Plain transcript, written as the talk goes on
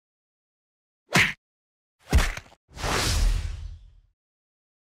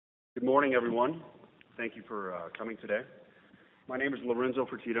Good morning, everyone. Thank you for coming today. My name is Lorenzo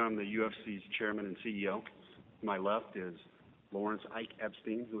Fertitta. I'm the UFC's chairman and CEO. To my left is Lawrence Ike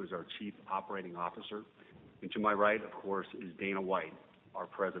Epstein, who is our chief operating officer. And to my right, of course, is Dana White, our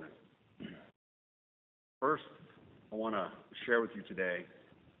president. First, I want to share with you today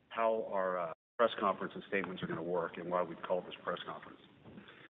how our press conference and statements are going to work and why we've called this press conference.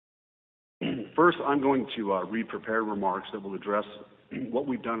 First, I'm going to read prepared remarks that will address what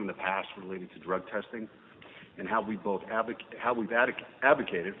we've done in the past related to drug testing and how we've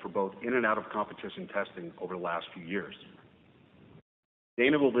advocated for both in and out of competition testing over the last few years.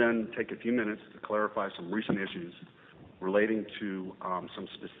 Dana will then take a few minutes to clarify some recent issues relating to some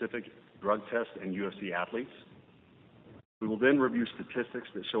specific drug tests and UFC athletes. We will then review statistics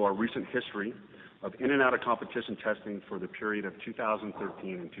that show our recent history of in and out of competition testing for the period of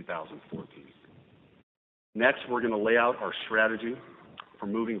 2013 and 2014. Next, we're going to lay out our strategy for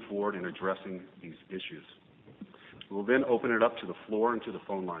moving forward and addressing these issues. We'll then open it up to the floor and to the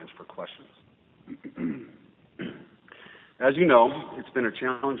phone lines for questions. As you know, it's been a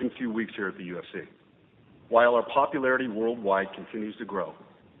challenging few weeks here at the UFC. While our popularity worldwide continues to grow,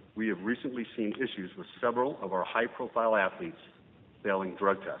 we have recently seen issues with several of our high-profile athletes failing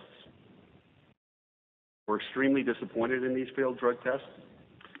drug tests. We're extremely disappointed in these failed drug tests,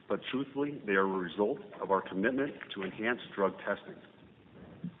 but truthfully, they are a result of our commitment to enhanced drug testing.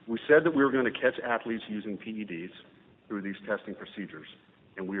 We said that we were going to catch athletes using PEDs through these testing procedures,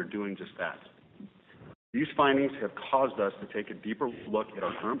 and we are doing just that. These findings have caused us to take a deeper look at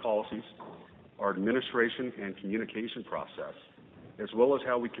our current policies, our administration and communication process, as well as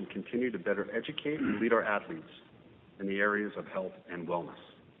how we can continue to better educate and lead our athletes in the areas of health and wellness.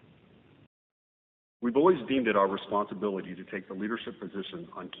 We've always deemed it our responsibility to take the leadership position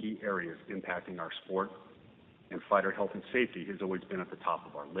on key areas impacting our sport, and fighter health and safety has always been at the top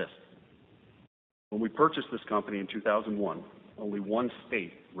of our list. When we purchased this company in 2001, only one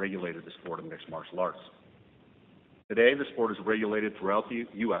state regulated the sport of mixed martial arts. Today, the sport is regulated throughout the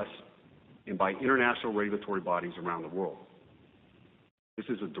U.S. and by international regulatory bodies around the world. This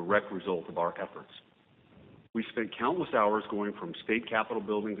is a direct result of our efforts. We spent countless hours going from state capitol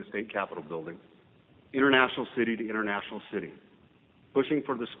building to state capitol building, international city to international city, pushing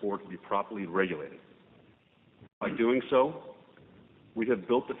for the sport to be properly regulated. By doing so, we have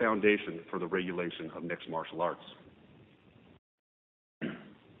built the foundation for the regulation of mixed martial arts.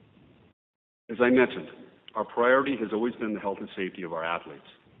 As I mentioned, our priority has always been the health and safety of our athletes.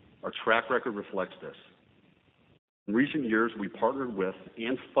 Our track record reflects this. In recent years, we partnered with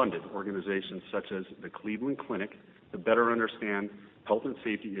and funded organizations such as the Cleveland Clinic to better understand health and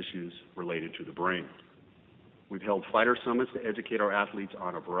safety issues related to the brain. We've held fighter summits to educate our athletes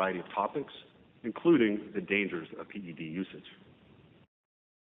on a variety of topics, including the dangers of PED usage.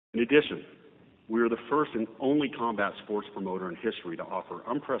 In addition, we are the first and only combat sports promoter in history to offer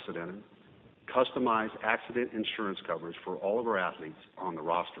unprecedented, customized accident insurance coverage for all of our athletes on the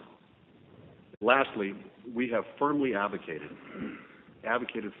roster. Lastly, we have firmly advocated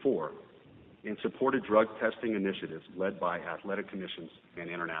for and supported drug testing initiatives led by athletic commissions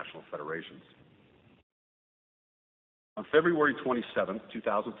and international federations. On February 27,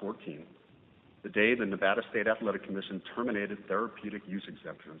 2014, the day the Nevada State Athletic Commission terminated therapeutic use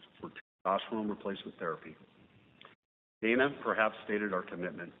exemptions for testosterone replacement therapy, Dana perhaps stated our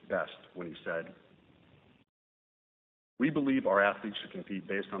commitment best when he said, "We believe our athletes should compete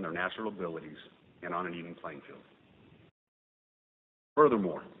based on their natural abilities and on an even playing field."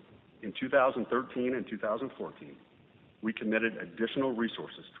 Furthermore, in 2013 and 2014, we committed additional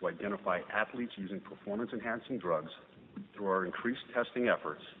resources to identify athletes using performance-enhancing drugs through our increased testing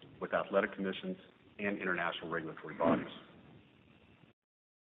efforts with athletic commissions and international regulatory bodies.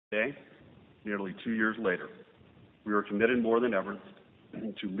 Today, nearly 2 years later, we are committed more than ever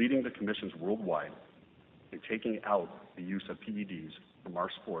to leading the commissions worldwide and taking out the use of PEDs from our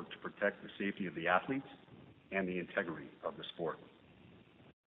sport to protect the safety of the athletes and the integrity of the sport.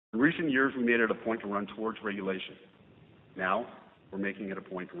 In recent years, we made it a point to run towards regulation. Now, we're making it a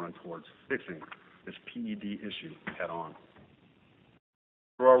point to run towards fixing this PED issue head on.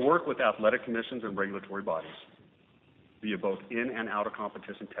 Through our work with athletic commissions and regulatory bodies, via both in and out of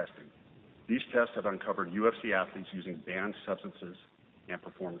competition testing, these tests have uncovered UFC athletes using banned substances and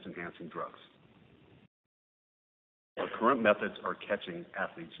performance-enhancing drugs. Our current methods are catching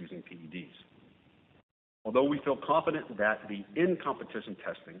athletes using PEDs. Although we feel confident that the in-competition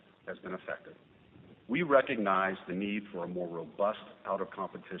testing has been effective, we recognize the need for a more robust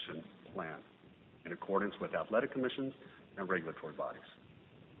out-of-competition plan in accordance with athletic commissions and regulatory bodies.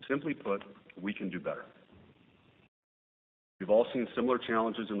 Simply put, we can do better. We've all seen similar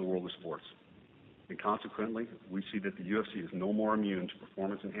challenges in the world of sports, and consequently, we see that the UFC is no more immune to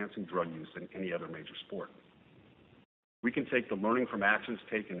performance-enhancing drug use than any other major sport. We can take the learning from actions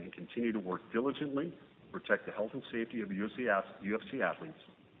taken and continue to work diligently to protect the health and safety of the UFC athletes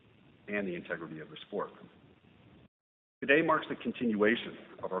and the integrity of the sport. Today marks the continuation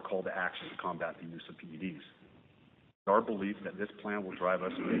of our call to action to combat the use of PEDs. It's our belief that this plan will drive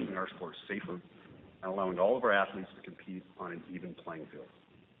us in making our sport safer and allowing all of our athletes to compete on an even playing field.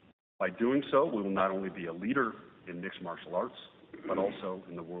 By doing so, we will not only be a leader in mixed martial arts, but also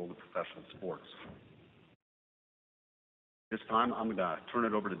in the world of professional sports. This time, I'm going to turn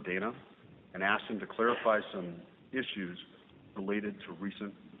it over to Dana and ask him to clarify some issues related to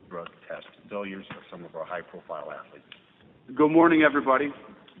recent drug test failures of some of our high-profile athletes. Good morning, everybody.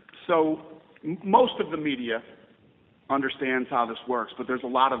 So most of the media understands how this works, but there's a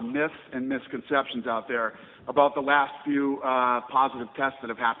lot of myths and misconceptions out there about the last few positive tests that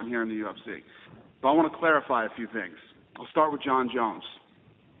have happened here in the UFC. So I want to clarify a few things. I'll start with Jon Jones.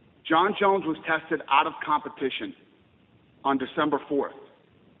 Jon Jones was tested out of competition on December 4th.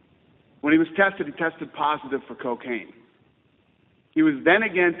 When he was tested, he tested positive for cocaine. He was then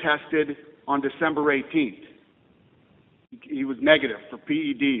again tested on December 18th. He was negative for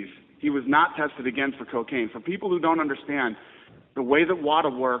PEDs. He was not tested again for cocaine. For people who don't understand the way that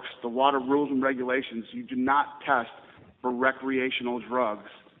WADA works, the WADA rules and regulations, you do not test for recreational drugs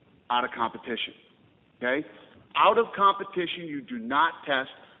out of competition, okay? Out of competition, you do not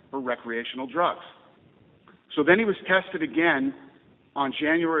test for recreational drugs. So then he was tested again on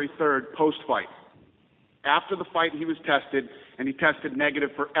January 3rd, post-fight. After the fight, he was tested, and he tested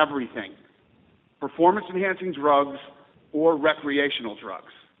negative for everything, performance-enhancing drugs or recreational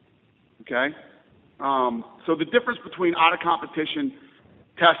drugs, okay? So the difference between out-of-competition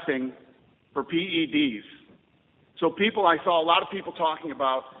testing for PEDs. So I saw a lot of people talking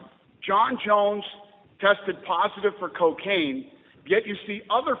about Jon Jones tested positive for cocaine, yet you see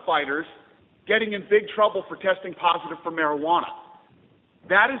other fighters getting in big trouble for testing positive for marijuana.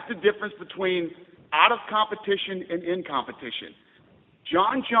 That is the difference between out of competition and in competition.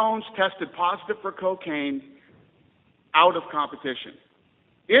 Jon Jones tested positive for cocaine out of competition.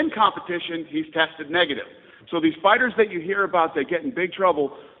 In competition, he's tested negative. So these fighters that you hear about that get in big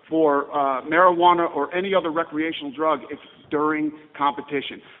trouble for marijuana or any other recreational drug, it's during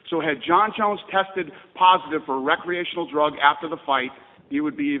competition. So had Jon Jones tested positive for a recreational drug after the fight, he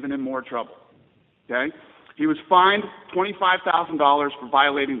would be even in more trouble. Okay? He was fined $25,000 for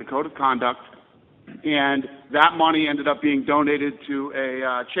violating the code of conduct, and that money ended up being donated to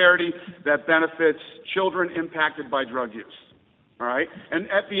a charity that benefits children impacted by drug use. All right? And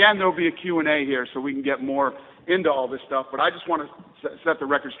at the end, there'll be a Q&A here so we can get more into all this stuff, but I just want to set the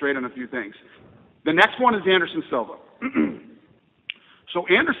record straight on a few things. The next one is Anderson Silva. So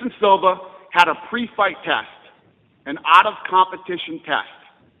Anderson Silva had a pre-fight test, an out-of-competition test,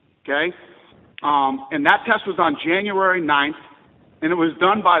 okay? And that test was on January 9th, and it was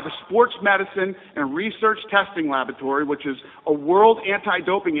done by the Sports Medicine and Research Testing Laboratory, which is a world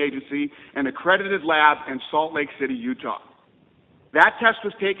anti-doping agency and accredited lab in Salt Lake City, Utah. That test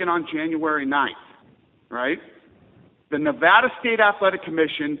was taken on January 9th, right? The Nevada State Athletic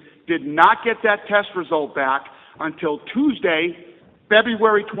Commission did not get that test result back until Tuesday,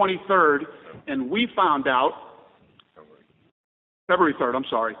 February 23rd, and we found out, February 3rd, I'm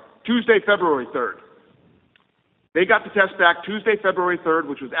sorry, Tuesday, February 3rd. They got the test back Tuesday, February 3rd,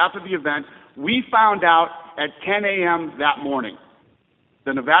 which was after the event. We found out at 10 a.m. that morning.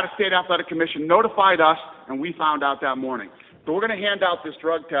 The Nevada State Athletic Commission notified us, and we found out that morning. So we're going to hand out this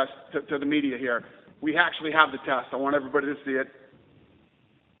drug test to the media here. We actually have the test. I want everybody to see it.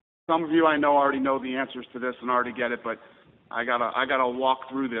 Some of you I know already know the answers to this and already get it, but I gotta walk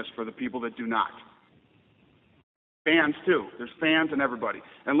through this for the people that do not. Fans too. There's fans and everybody.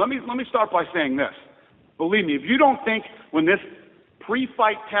 And let me start by saying this. Believe me, if you don't think when this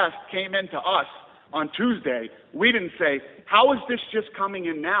pre-fight test came into us on Tuesday, we didn't say, how is this just coming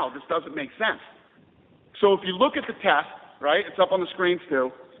in now? This doesn't make sense. So if you look at the test, right, it's up on the screens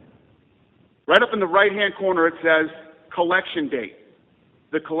too. Right up in the right-hand corner, it says collection date.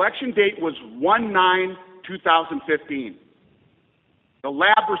 The collection date was 1/9/2015. The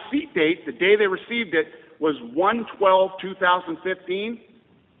lab receipt date, the day they received it, was 1/12/2015,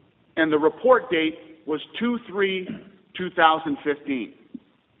 and the report date was 2/3/2015.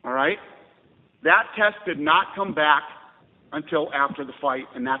 All right? That test did not come back until after the fight,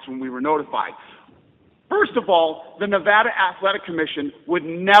 and that's when we were notified. First of all, the Nevada Athletic Commission would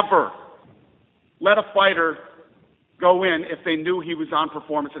never let a fighter go in if they knew he was on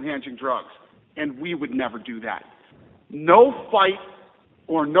performance-enhancing drugs, and we would never do that. No fight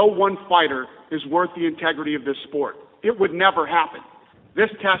or no one fighter is worth the integrity of this sport. It would never happen. This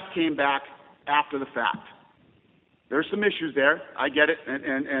test came back after the fact. There's some issues there. I get it.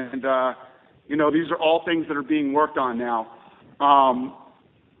 And you know, these are all things that are being worked on now.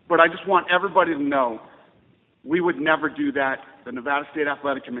 But I just want everybody to know we would never do that. The Nevada State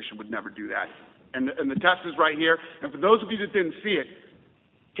Athletic Commission would never do that. And the test is right here. And for those of you that didn't see it,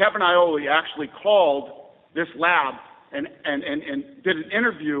 Kevin Ioli actually called this lab and did an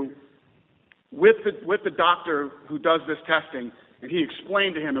interview with the doctor who does this testing, and he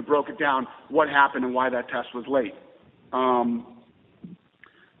explained to him and broke it down what happened and why that test was late.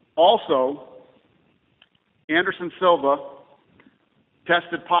 Also, Anderson Silva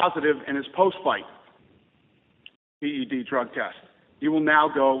tested positive in his post-fight PED drug test. He will now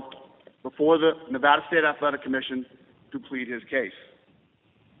go before the Nevada State Athletic Commission to plead his case.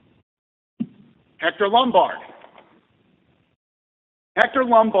 Hector Lombard. Hector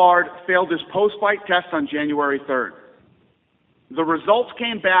Lombard failed his post-fight test on January 3rd. The results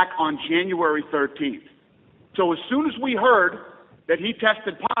came back on January 13th. So as soon as we heard that he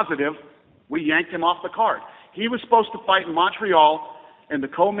tested positive, we yanked him off the card. He was supposed to fight in Montreal in the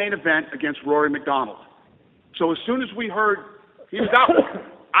co-main event against Rory McDonald. So as soon as we heard he was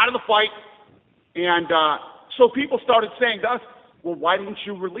out of the fight, and so people started saying to us, well, why didn't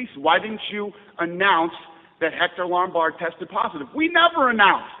you release? Why didn't you announce that Hector Lombard tested positive? We never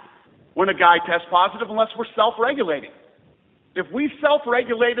announce when a guy tests positive unless we're self-regulating. If we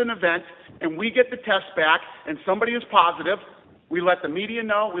self-regulate an event and we get the test back and somebody is positive, we let the media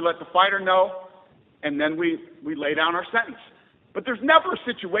know, we let the fighter know, and then we lay down our sentence. But there's never a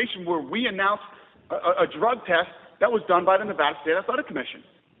situation where we announce a drug test that was done by the Nevada State Athletic Commission.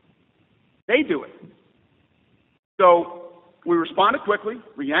 They do it. So we responded quickly,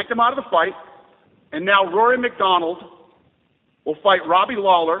 we yanked him out of the fight, and now Rory McDonald will fight Robbie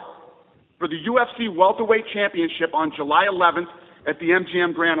Lawler for the UFC Welterweight Championship on July 11th at the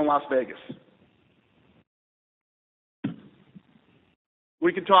MGM Grand in Las Vegas.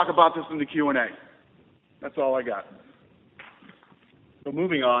 We can talk about this in the Q&A. That's all I got. So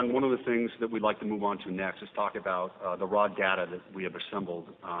moving on, one of the things that we'd like to move on to next is talk about the raw data that we have assembled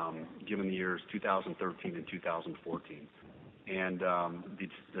given the years 2013 and 2014. And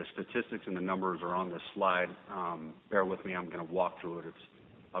the statistics and the numbers are on this slide. Bear with me, I'm going to walk through it. It's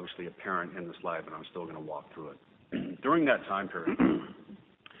obviously apparent in the slide, but I'm still going to walk through it. During that time period,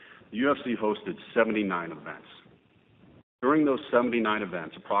 the UFC hosted 79 events. During those 79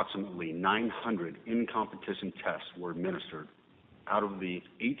 events, approximately 900 in-competition tests were administered out of the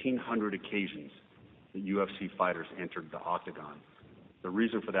 1,800 occasions that UFC fighters entered the octagon. The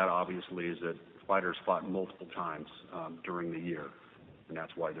reason for that, obviously, is that fighters fought multiple times during the year, and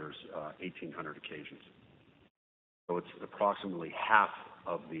that's why there's 1,800 occasions. So it's approximately half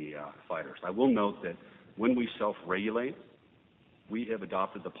of the fighters. I will note that when we self-regulate, we have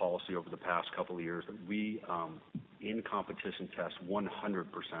adopted the policy over the past couple of years that we, in competition, test 100%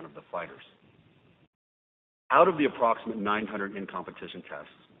 of the fighters. Out of the approximate 900 in-competition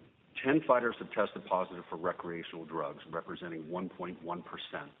tests, 10 fighters have tested positive for recreational drugs, representing 1.1%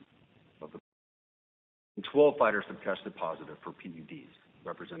 of the, and 12 fighters have tested positive for PEDs,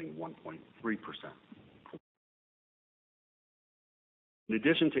 representing 1.3%. In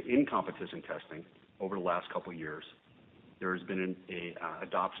addition to in-competition testing, over the last couple of years, there has been an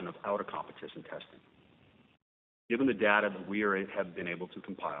adoption of out-of-competition testing. Given the data that we have been able to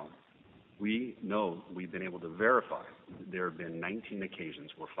compile, we know we've been able to verify that there have been 19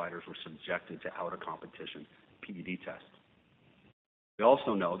 occasions where fighters were subjected to out-of-competition PED tests. We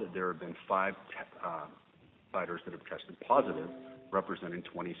also know that there have been 5 fighters that have tested positive, representing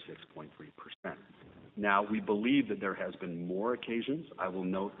 26.3%. Now, we believe that there has been more occasions. I will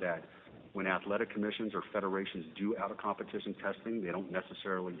note that when athletic commissions or federations do out-of-competition testing, they don't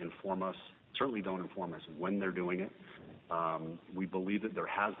necessarily inform us, certainly don't inform us when they're doing it. We believe that there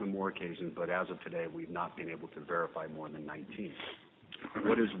has been more occasions, but as of today, we've not been able to verify more than 19.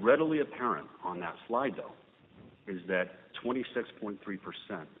 What is readily apparent on that slide, though, is that 26.3%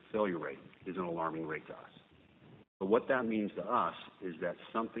 failure rate is an alarming rate to us. But what that means to us is that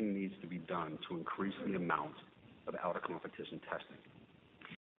something needs to be done to increase the amount of out-of-competition testing.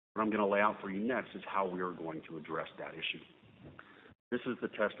 What I'm going to lay out for you next is how we are going to address that issue. This is the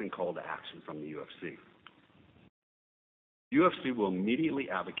testing call to action from the UFC. UFC will immediately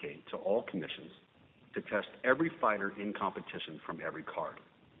advocate to all commissions to test every fighter in competition from every card.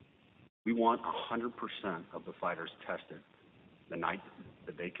 We want 100% of the fighters tested the night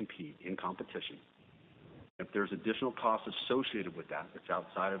that they compete in competition. If there's additional costs associated with that that's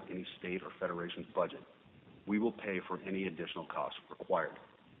outside of any state or federation's budget, we will pay for any additional costs required.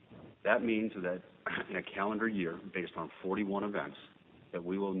 That means that in a calendar year, based on 41 events, that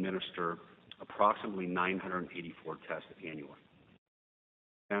we will administer approximately 984 tests annually.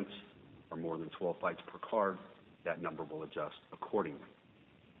 Events are more than 12 fights per card, that number will adjust accordingly.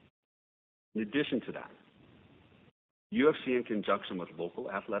 In addition to that, UFC, in conjunction with local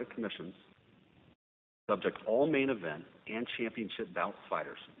athletic commissions, subject all main event and championship bout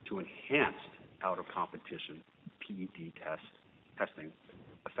fighters to enhanced out-of-competition PED testing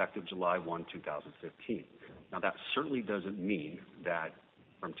effective July 1, 2015. Now, that certainly doesn't mean that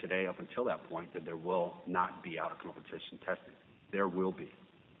from today up until that point that there will not be out-of-competition testing. There will be.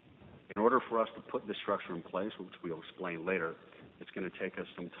 In order for us to put this structure in place, which we'll explain later, it's going to take us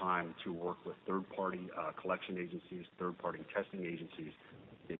some time to work with third-party collection agencies, third-party testing agencies,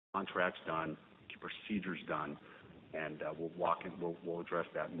 get contracts done, get procedures done, and we'll address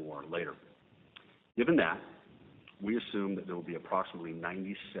that more later. Given that, we assume that there will be approximately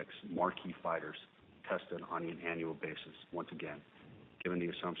 96 marquee fighters tested on an annual basis. Once again, given the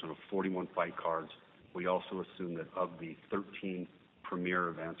assumption of 41 fight cards, we also assume that of the 13 premier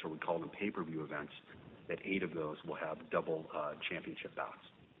events, or we call them pay-per-view events, that 8 of those will have double championship bouts.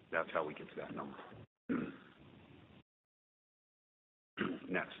 That's how we get to that number.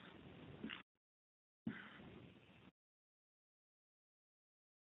 Next.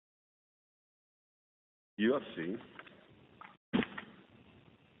 The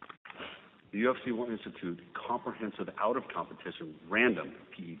UFC will institute comprehensive out-of-competition random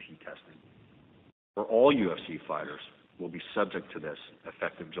PED testing, where all UFC fighters will be subject to this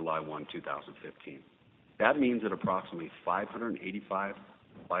effective July 1, 2015. That means that approximately 585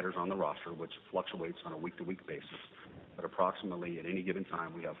 fighters on the roster, which fluctuates on a week-to-week basis, but approximately at any given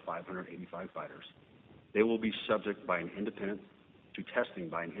time we have 585 fighters. They will be subject to testing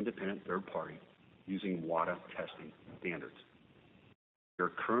by an independent third party using WADA testing standards. We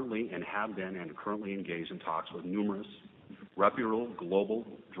are currently and have been and currently engaged in talks with numerous reputable global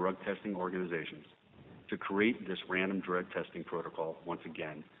drug testing organizations to create this random drug testing protocol. Once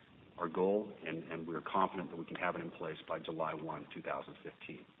again, our goal, and we are confident that we can have it in place by July 1,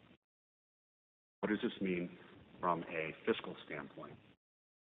 2015. What does this mean from a fiscal standpoint?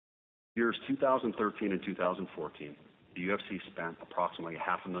 Years 2013 and 2014, the UFC spent approximately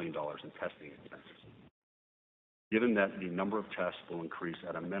 $500,000 in testing expenses. Given that the number of tests will increase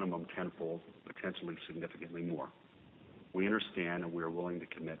at a minimum tenfold, potentially significantly more, we understand and we are willing to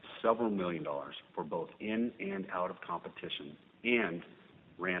commit several $1,000,000 for both in and out of competition and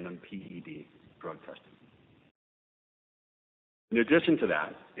random PED drug testing. In addition to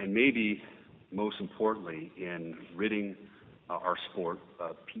that, and maybe most importantly in ridding our sport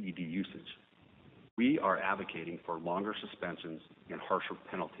of PED usage, we are advocating for longer suspensions and harsher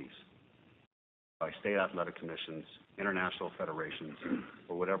penalties by state athletic commissions, international federations,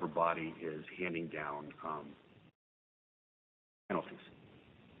 or whatever body is handing down penalties.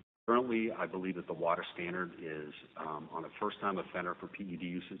 Currently, I believe that the WADA standard is, on a first-time offender for PED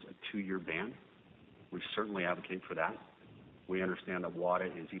usage, a 2-year ban. We certainly advocate for that. We understand that WADA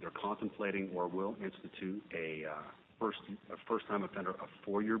is either contemplating or will institute a first-time offender a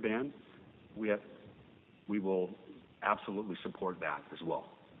 4-year ban. We will absolutely support that as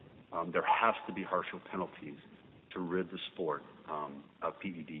well. There has to be harsher penalties to rid the sport of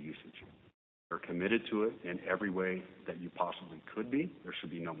PED usage. We're committed to it in every way that you possibly could be. There should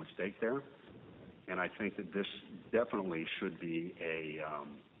be no mistake there. And I think that this definitely should be a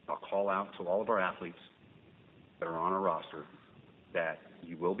call out to all of our athletes that are on our roster that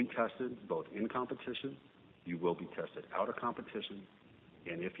you will be tested both in competition, you will be tested out of competition,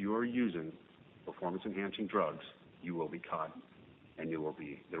 and if you are using performance-enhancing drugs, you will be caught, and there will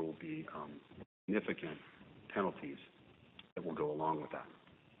be significant penalties that will go along with that.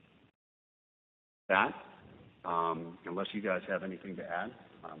 Unless you guys have anything to add,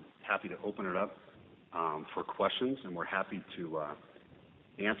 I'm happy to open it up for questions, and we're happy to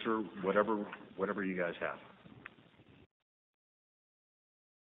answer whatever you guys have.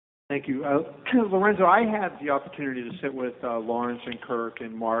 Thank you. Lorenzo, I had the opportunity to sit with Lawrence and Kirk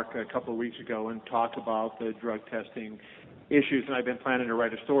and Mark a couple of weeks ago and talk about the drug testing issues, and I've been planning to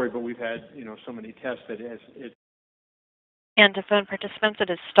write a story, but we've had, so many tests that it. And to phone participants, it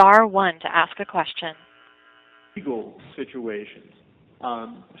is *1 to ask a question. Legal situations.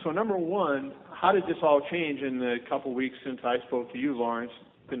 So number one, how did this all change in the couple weeks since I spoke to you, Lawrence,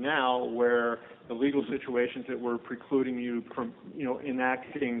 to now, where the legal situations that were precluding you from,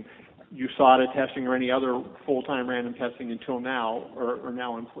 enacting USADA testing or any other full-time random testing until now, are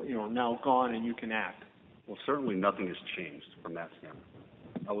now, now gone and you can act? Well, certainly nothing has changed from that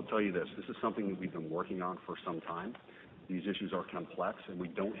standpoint. I will tell you this. This is something that we've been working on for some time. These issues are complex, and we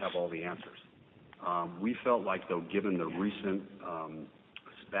don't have all the answers. We felt like, though, given the recent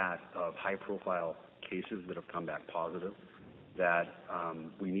spat of high-profile cases that have come back positive, that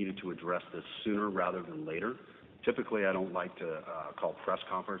we needed to address this sooner rather than later. Typically, I don't like to call press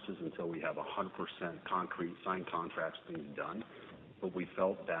conferences until we have 100% concrete signed contracts, things done. But we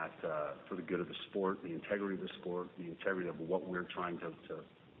felt that for the good of the sport, the integrity of the sport, the integrity of what we're trying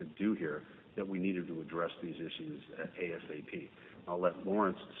to do here, that we needed to address these issues ASAP. I'll let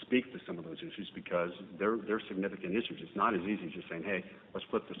Lawrence speak to some of those issues because they're significant issues. It's not as easy as just saying, hey, let's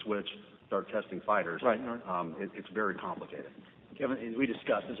flip the switch, start testing fighters. Right. It's very complicated. Kevin, as we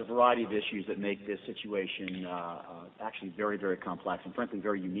discussed, there's a variety of issues that make this situation actually very, very complex and frankly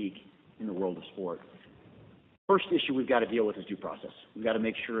very unique in the world of sport. First issue we've got to deal with is due process. We've got to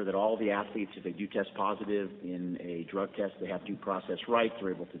make sure that all the athletes, if they do test positive in a drug test, they have due process rights, they're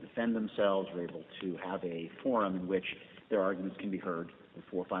able to defend themselves, they're able to have a forum in which their arguments can be heard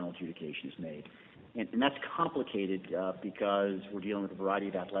before final adjudication is made. And that's complicated because we're dealing with a variety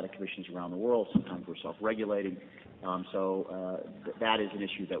of athletic commissions around the world. Sometimes we're self-regulating. That is an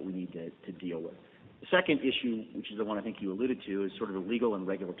issue that we need to deal with. The second issue, which is the one I think you alluded to, is sort of the legal and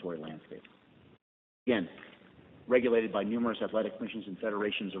regulatory landscape. Again, regulated by numerous athletic commissions and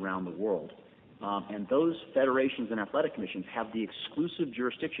federations around the world. And those federations and athletic commissions have the exclusive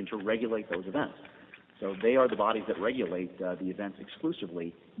jurisdiction to regulate those events. So they are the bodies that regulate the events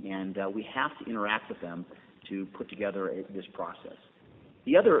exclusively, and we have to interact with them to put together this process.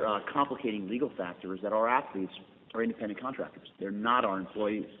 The other complicating legal factor is that our athletes are independent contractors. They're not our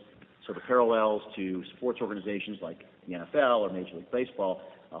employees. So the parallels to sports organizations like the NFL or Major League Baseball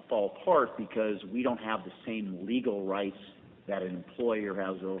fall apart because we don't have the same legal rights that an employer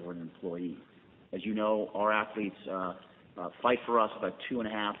has over an employee. As you know, our athletes fight for us about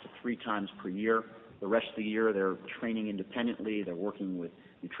 2.5 to 3 times per year. The rest of the year, they're training independently. They're working with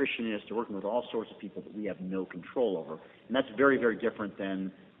nutritionists. They're working with all sorts of people that we have no control over. And that's very, very different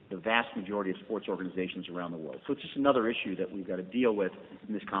than the vast majority of sports organizations around the world. So it's just another issue that we've got to deal with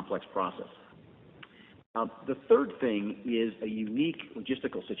in this complex process. The third thing is a unique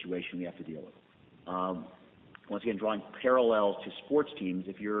logistical situation we have to deal with. Once again, drawing parallels to sports teams,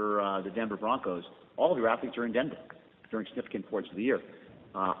 if you're the Denver Broncos, all of your athletes are in Denver during significant portions of the year.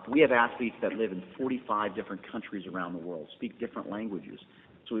 We have athletes that live in 45 different countries around the world, speak different languages.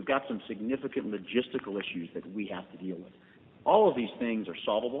 So we've got some significant logistical issues that we have to deal with. All of these things are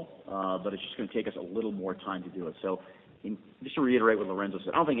solvable, but it's just going to take us a little more time to do it. So just to reiterate what Lorenzo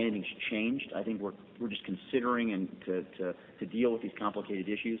said, I don't think anything's changed. I think we're just considering and to deal with these complicated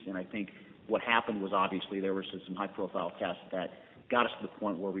issues. And I think what happened was obviously there were some high-profile tests that got us to the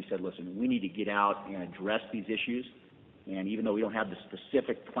point where we said, listen, we need to get out and address these issues. And even though we don't have the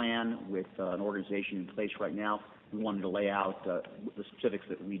specific plan with an organization in place right now, we wanted to lay out the specifics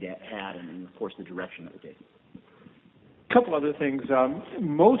that we had and, of course, the direction that we're taking. A couple other things.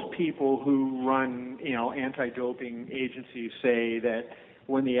 Most people who run, anti-doping agencies say that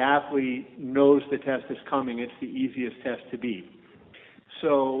when the athlete knows the test is coming, it's the easiest test to beat.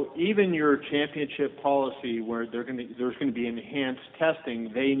 So even your championship policy where there's going to be enhanced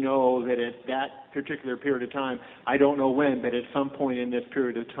testing, they know that at that particular period of time, I don't know when, but at some point in this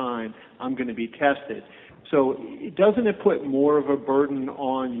period of time, I'm going to be tested. So doesn't it put more of a burden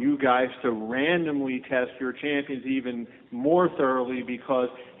on you guys to randomly test your champions even more thoroughly because,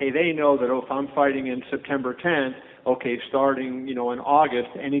 hey, they know that if I'm fighting in September 10th, okay, starting, in August,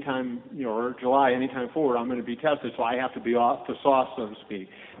 anytime, or July, anytime forward, I'm going to be tested, so I have to be off the sauce, so to speak.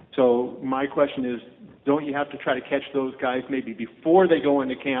 So my question is, don't you have to try to catch those guys maybe before they go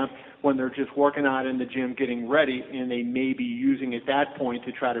into camp when they're just working out in the gym getting ready and they may be using at that point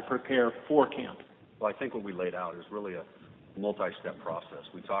to try to prepare for camp? Well, I think what we laid out is really a multi-step process.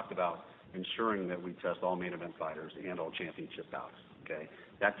 We talked about ensuring that we test all main event fighters and all championship bouts. Okay,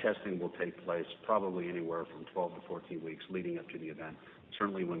 that testing will take place probably anywhere from 12 to 14 weeks leading up to the event.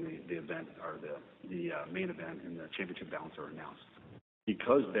 Certainly when the event or the main event and the championship bouts are announced.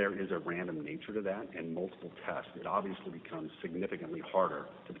 Because there is a random nature to that and multiple tests, it obviously becomes significantly harder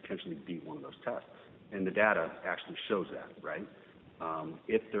to potentially beat one of those tests. And the data actually shows that, right?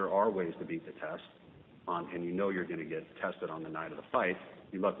 If there are ways to beat the test, and you're going to get tested on the night of the fight,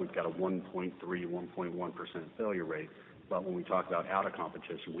 look, we've got a 1.3, 1.1% failure rate. But when we talk about out of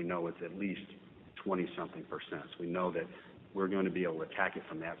competition, we know it's at least 20-something%. So we know that we're going to be able to attack it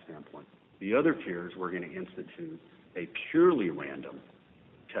from that standpoint. The other tiers, we're going to institute a purely random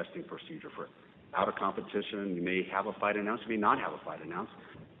testing procedure for out of competition. You may have a fight announced, you may not have a fight announced.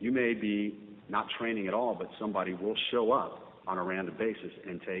 You may be not training at all, but somebody will show up on a random basis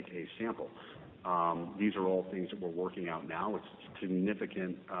and take a sample. These are all things that we're working out now. It's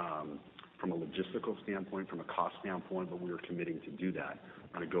significant from a logistical standpoint, from a cost standpoint, but we are committing to do that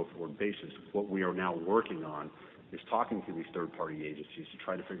on a go-forward basis. What we are now working on is talking to these third-party agencies to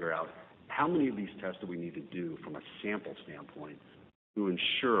try to figure out how many of these tests do we need to do from a sample standpoint to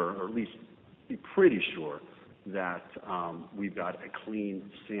ensure, or at least be pretty sure, that we've got a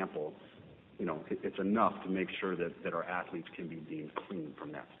clean sample. You know, it's enough to make sure that our athletes can be deemed clean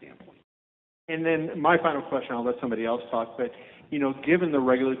from that standpoint. And then my final question, I'll let somebody else talk, but, you know, given the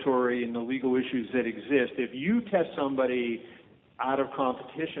regulatory and the legal issues that exist, if you test somebody out of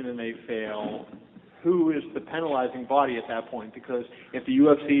competition and they fail, who is the penalizing body at that point? Because if the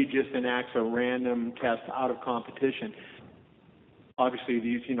UFC just enacts a random test out of competition, obviously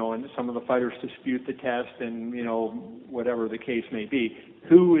these, you know, and some of the fighters dispute the test and, you know, whatever the case may be,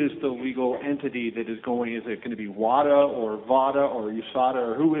 who is the legal entity that is going? Is it going to be WADA or VADA or USADA,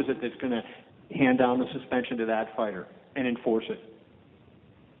 or who is it that's going to hand down the suspension to that fighter and enforce it?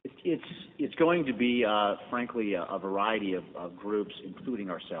 It's going to be, frankly, a variety of groups, including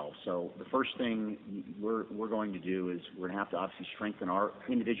ourselves. So the first thing we're going to do is we're going to have to obviously strengthen our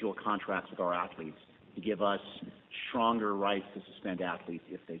individual contracts with our athletes to give us stronger rights to suspend athletes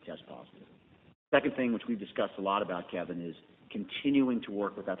if they test positive. Second thing, which we've discussed a lot about, Kevin, is continuing to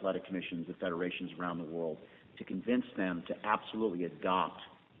work with athletic commissions and federations around the world to convince them to absolutely adopt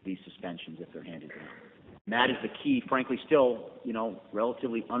these suspensions if they're handed down. And that is the key, frankly, still, you know,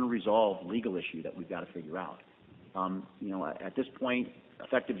 relatively unresolved legal issue that we've got to figure out. You know, at this point,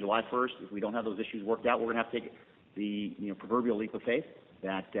 effective July 1st, if we don't have those issues worked out, we're going to have to take the, you know, proverbial leap of faith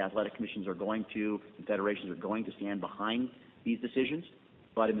that athletic commissions are going to, and federations are going to stand behind these decisions.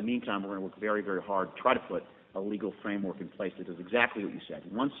 But in the meantime, we're going to work very, very hard to try to put a legal framework in place that does exactly what you said.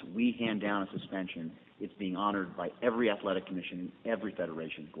 Once we hand down a suspension, it's being honored by every athletic commission and every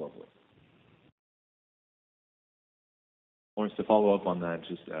federation globally. Lawrence, to follow up on that,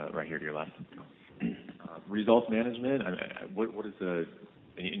 just right here to your left. Results management, what is the,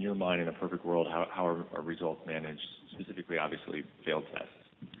 in your mind, in a perfect world, how are results managed, specifically, obviously, failed tests?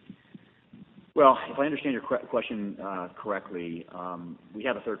 Well, if I understand your question correctly, we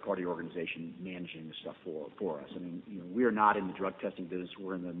have a third-party organization managing this stuff for us. I mean, you know, we are not in the drug testing business.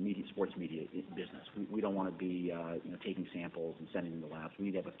 We're in the media, sports media business. We don't want to be, you know, taking samples and sending them to labs. We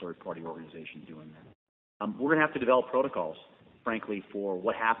need to have a third-party organization doing that. We're going to have to develop protocols, frankly, for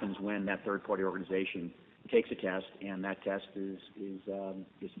what happens when that third-party organization takes a test and that test is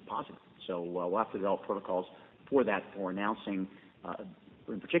positive. So we'll have to develop protocols for that, for announcing,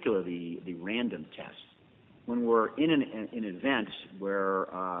 in particular, the random tests. When we're in an event where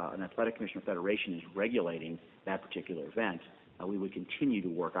an athletic commission or federation is regulating that particular event, we would continue to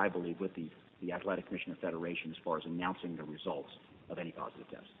work, I believe, with the athletic commission or federation as far as announcing the results of any positive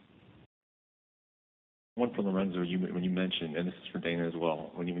test. One for Lorenzo, when you mentioned, and this is for Dana as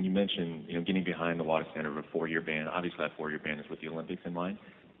well, when you mentioned, you know, getting behind the WADA standard of a 4-year ban, obviously that 4-year ban is with the Olympics in mind.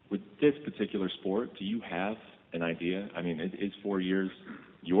 With this particular sport, do you have an idea? I mean, is 4 years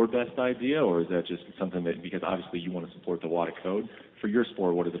your best idea, or is that just something that, because obviously you want to support the WADA code, for your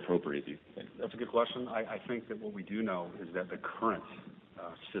sport, what is appropriate, do you think? That's a good question. I think that what we do know is that the current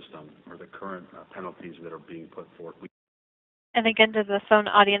system, or the current penalties that are being put forth, And again, to the phone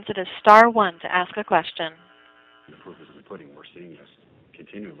audience, it is *1 to ask a question. The proof is in the pudding. We're seeing this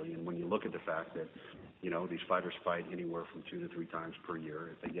continually. And when you look at the fact that, you know, these fighters fight anywhere from 2 to 3 times per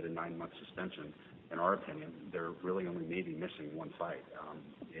year, if they get a 9-month suspension, in our opinion, they're really only maybe missing 1 fight.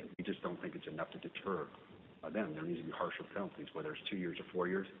 And we just don't think it's enough to deter them. There needs to be harsher penalties, whether it's 2 years or 4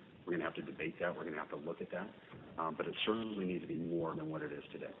 years. We're going to have to debate that. We're going to have to look at that. But it certainly needs to be more than what it is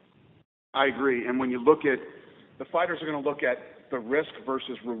today. I agree. And when you look at, the fighters are going to look at the risk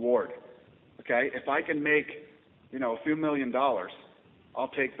versus reward. Okay? If I can make, you know, a few $1 million, I'll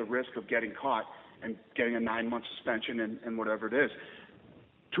take the risk of getting caught and getting a 9-month suspension and whatever it is.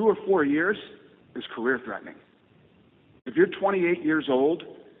 2 or 4 years is career threatening. If you're 28 years old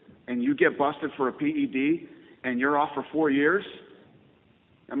and you get busted for a PED and you're off for 4 years,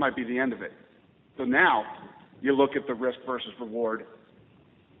 that might be the end of it. So now you look at the risk versus reward,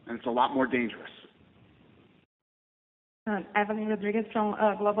 and it's a lot more dangerous. Evelyn Rodriguez from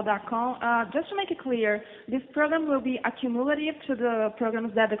Global.com. Just to make it clear, this program will be accumulative to the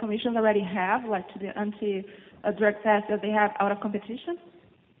programs that the commissions already have, like to the anti-drug tests that they have out of competition?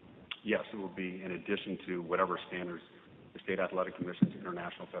 Yes, it will be in addition to whatever standards the state athletic commissions,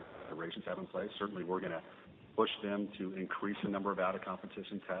 international federations have in place. Certainly we're going to push them to increase the number of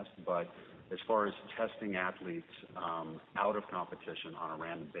out-of-competition tests, but as far as testing athletes out of competition on a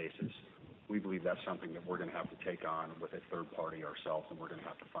random basis, we believe that's something that we're going to have to take on with a third party ourselves, and we're going to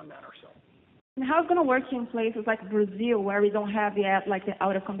have to fund that ourselves. And how it's going to work in places like Brazil, where we don't have yet like the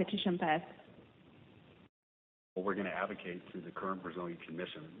out of competition test? Well, we're going to advocate to the current Brazilian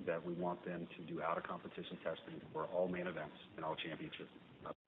Commission that we want them to do out of competition testing for all main events and all championships.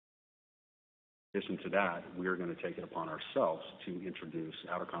 In addition to that, we are going to take it upon ourselves to introduce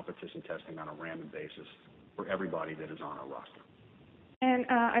out of competition testing on a random basis for everybody that is on our roster. And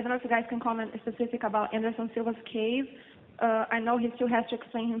I don't know if you guys can comment specific about Anderson Silva's case. I know he still has to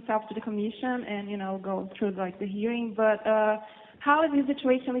explain himself to the commission and, you know, go through like the hearing, but how is the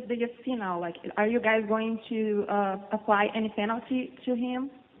situation with the UFC now? Like, are you guys going to apply any penalty to him?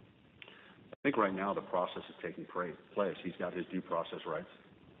 I think right now the process is taking place. He's got his due process rights.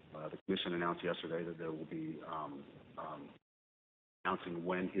 The commission announced yesterday that there will be announcing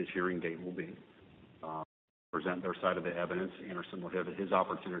when his hearing date will be. Present their side of the evidence. Anderson will have his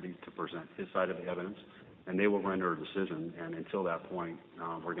opportunity to present his side of the evidence, and they will render a decision. And until that point,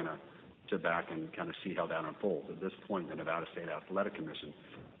 we're going to sit back and kind of see how that unfolds. At this point, the Nevada State Athletic Commission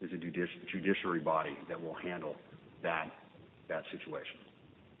is a judiciary body that will handle that situation.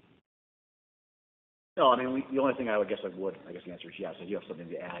 No, I mean, the only thing I guess the answer is yes. I do have something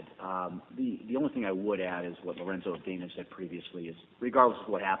to add. The only thing I would add is what Lorenzo and Dana said previously is, regardless of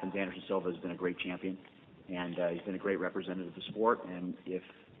what happens, Anderson Silva has been a great champion, and he's been a great representative of the sport. And if,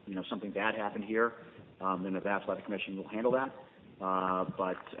 you know, something bad happened here, the Nevada Athletic Commission will handle that.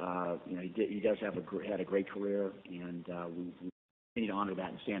 But you know, he does have had a great career, and we continue to honor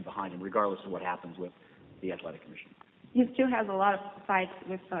that and stand behind him, regardless of what happens with the Athletic Commission. He still has a lot of fights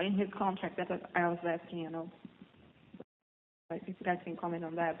with in his contract. That's what I was asking, you know. Like, if you guys can comment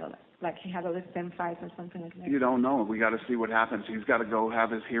on that, but like he had at least 10 fights or something like that. You don't know. We got to see what happens. He's got to go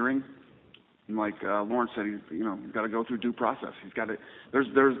have his hearing. And like Lawrence said, he's got to go through due process. He's got to. There's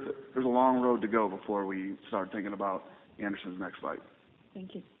a long road to go before we start thinking about Anderson's next fight.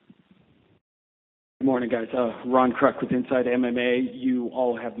 Thank you. Good morning, guys. Ron Kruk with Inside MMA. You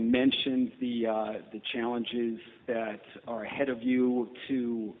all have mentioned the challenges that are ahead of you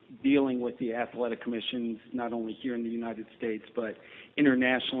to dealing with the athletic commissions, not only here in the United States, but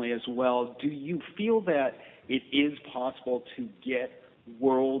internationally as well. Do you feel that it is possible to get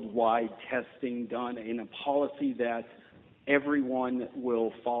worldwide testing done in a policy that everyone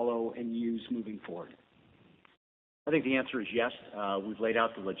will follow and use moving forward? I think the answer is yes. We've laid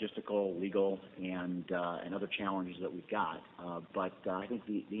out the logistical, legal, and other challenges that we've got. But I think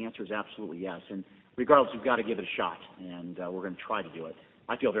the answer is absolutely yes. And regardless, we've got to give it a shot, and we're going to try to do it.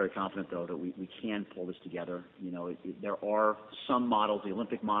 I feel very confident, though, that we can pull this together. You know, there are some models. The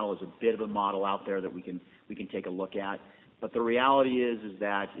Olympic model is a bit of a model out there that we can take a look at. But the reality is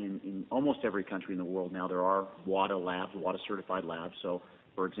that in almost every country in the world now, there are WADA labs, WADA certified labs. So,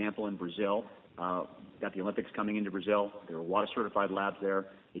 for example, in Brazil, got the Olympics coming into Brazil. There are WADA certified labs there.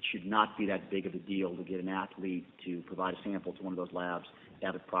 It should not be that big of a deal to get an athlete to provide a sample to one of those labs to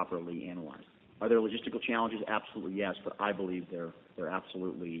have it properly analyzed. Are there logistical challenges? Absolutely yes, but I believe they're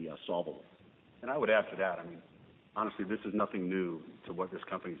absolutely solvable. And I would add to that, I mean, honestly, this is nothing new to what this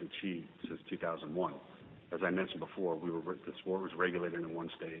company's achieved since 2001. As I mentioned before, the sport was regulated in one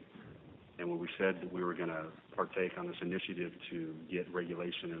state. And when we said that we were going to partake on this initiative to get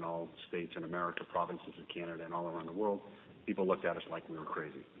regulation in all states in America, provinces of Canada, and all around the world, people looked at us like we were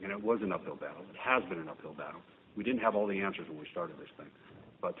crazy. And it was an uphill battle. It has been an uphill battle. We didn't have all the answers when we started this thing.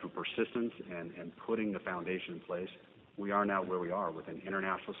 But through persistence and putting the foundation in place, we are now where we are with an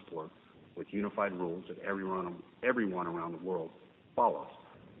international sport with unified rules that everyone around the world follows.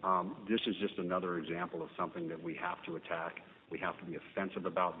 This is just another example of something that we have to attack. We have to be offensive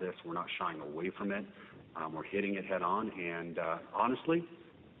about this. We're not shying away from it. We're hitting it head on, and honestly,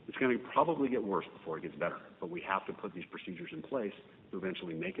 it's going to probably get worse before it gets better. But we have to put these procedures in place to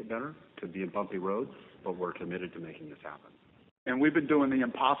eventually make it better. Could be a bumpy road, but we're committed to making this happen. And we've been doing the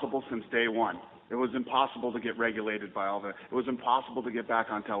impossible since day one. It was impossible to get regulated by all the. It was impossible to get back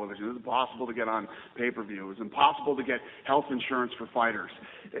on television. It was impossible to get on pay-per-view. It was impossible to get health insurance for fighters.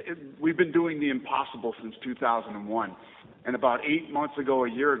 We've been doing the impossible since 2001. And about 8 months ago, a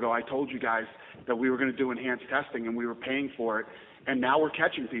year ago, I told you guys that we were going to do enhanced testing and we were paying for it. And now we're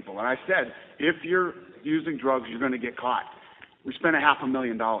catching people. And I said, if you're using drugs, you're going to get caught. We spent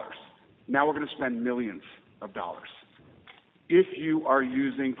 $500,000. Now we're going to spend millions of dollars. If you are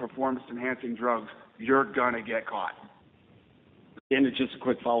using performance-enhancing drugs, you're going to get caught. And just a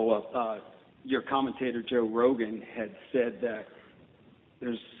quick follow-up. Your commentator, Joe Rogan, had said that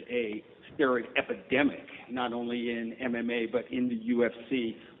there's a steroid epidemic, not only in MMA, but in the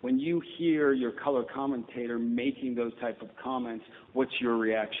UFC. When you hear your color commentator making those type of comments, what's your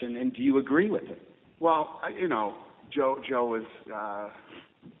reaction, and do you agree with it? Well, you know, Joe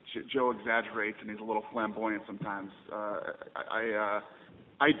exaggerates and he's a little flamboyant sometimes. I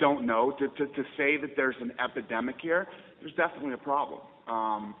don't know. To say that there's an epidemic here, there's definitely a problem.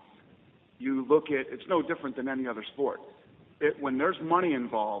 You look at, it's no different than any other sport. When there's money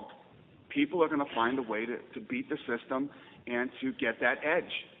involved, people are going to find a way to beat the system and to get that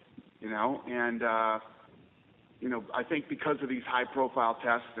edge, you know. And, you know, I think because of these high-profile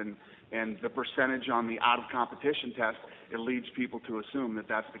tests and the percentage on the out-of-competition test, it leads people to assume that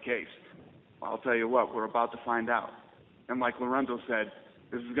that's the case. I'll tell you what, we're about to find out. And like Lorenzo said,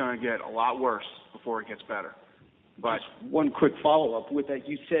 this is going to get a lot worse before it gets better. But just one quick follow-up with that.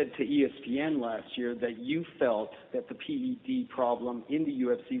 You said to ESPN last year that you felt that the PED problem in the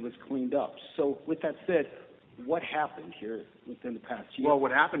UFC was cleaned up. So with that said, what happened here within the past year? Well,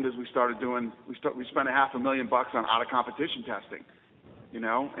 what happened is we spent $500,000 on out-of-competition testing, you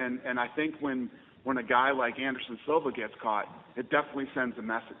know, and I think when a guy like Anderson Silva gets caught, it definitely sends a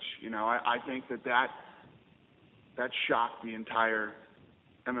message. You know, I think that shocked the entire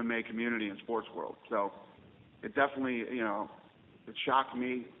MMA community and sports world. So it definitely, you know, it shocked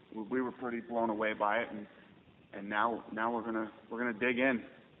me. We were pretty blown away by it, and now we're gonna dig in.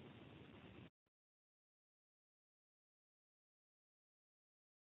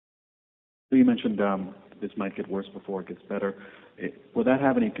 So you mentioned this might get worse before it gets better. Will that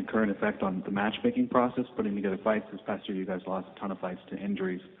have any concurrent effect on the matchmaking process, putting together fights? This past year, you guys lost a ton of fights to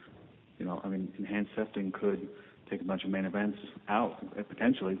injuries. You know, I mean, enhanced testing could take a bunch of main events out,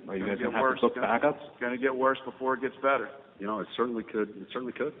 potentially. Are you guys going to have to book backups? It's going to get worse before it gets better. You know, it certainly could. It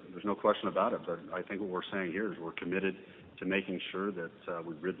certainly could. There's no question about it. But I think what we're saying here is we're committed to making sure that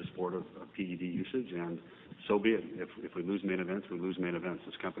we rid the sport of PED usage, and so be it. If we lose main events, we lose main events.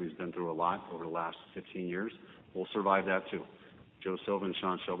 This company's been through a lot over the last 15 years. We'll survive that too. Joe Silva and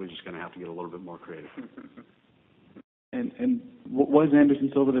Sean Shelby are just going to have to get a little bit more creative. And was Anderson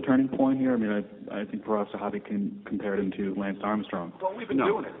Silva the turning point here? I mean, I think for us, how they can compare him to Lance Armstrong. Well, we've been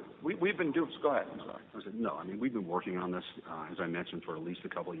doing it. We've been doing. Go ahead. I'm sorry. I said, no, I mean, we've been working on this, as I mentioned, for at least a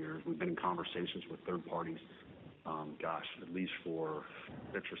couple of years. We've been in conversations with third parties, at least for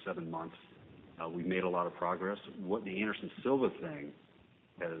 6 or 7 months. We've made a lot of progress. What the Anderson Silva thing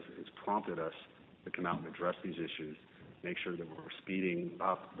has prompted us to come out and address these issues, make sure that we're speeding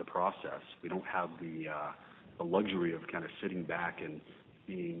up the process. We don't have the luxury of kind of sitting back and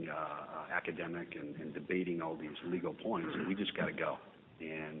being academic and debating all these legal points. We just got to go.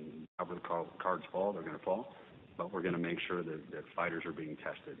 And however the cards fall, they're going to fall. But we're going to make sure that fighters are being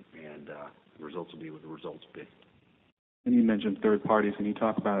tested, and the results will be what the results be. And you mentioned third parties.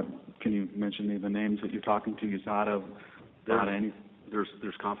 Can you mention any of the names that you're talking to? USADA, any?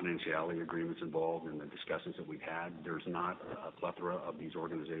 There's confidentiality agreements involved in the discussions that we've had. There's not a plethora of these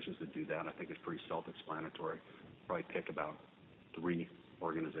organizations that do that. I think it's pretty self-explanatory. Probably pick about 3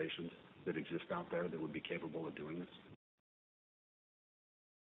 organizations that exist out there that would be capable of doing this.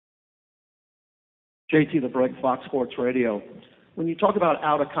 JT LeBrec, Fox Sports Radio. When you talk about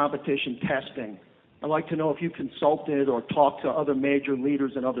out-of-competition testing, I'd like to know if you consulted or talked to other major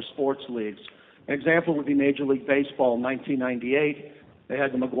leaders in other sports leagues. An example would be Major League Baseball in 1998. They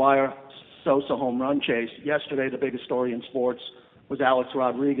had the McGuire-Sosa home run chase. Yesterday, the biggest story in sports was Alex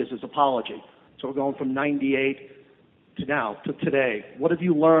Rodriguez's apology. So we're going from 98 to now, to today. What have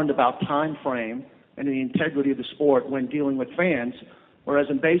you learned about time frame and the integrity of the sport when dealing with fans? Whereas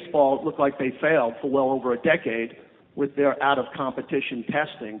in baseball, it looked like they failed for well over a decade with their out-of-competition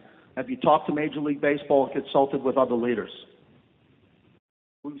testing. Have you talked to Major League Baseball or consulted with other leaders?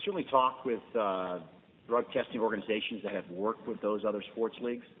 We've certainly talked with drug testing organizations that have worked with those other sports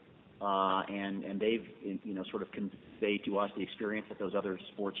leagues, and they've sort of conveyed to us the experience that those other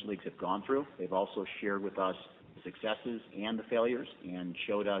sports leagues have gone through. They've also shared with us the successes and the failures, and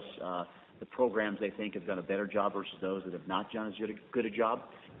showed us the programs they think have done a better job versus those that have not done as good a job.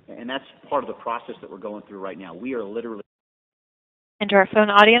 And that's part of the process that we're going through right now. We are literally... And to our phone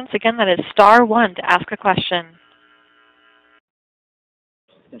audience, again, that is *1 to ask a question.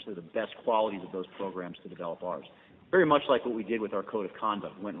 Essentially the best qualities of those programs to develop ours. Very much like what we did with our code of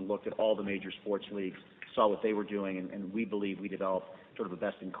conduct. We went and looked at all the major sports leagues, saw what they were doing, and we believe we developed sort of a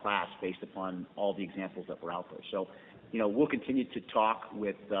best in class based upon all the examples that were out there. So, we'll continue to talk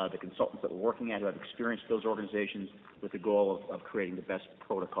with the consultants that we're working at who have experienced those organizations with the goal of creating the best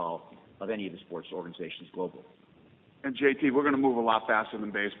protocol of any of the sports organizations globally. And JT, we're going to move a lot faster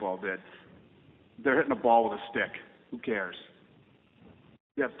than baseball did. They're hitting a ball with a stick. Who cares?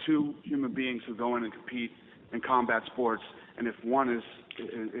 You have two human beings who go in and compete in combat sports, and if one is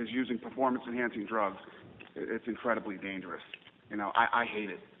using performance-enhancing drugs, it's incredibly dangerous. You know, I hate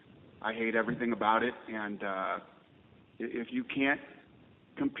it. I hate everything about it, and if you can't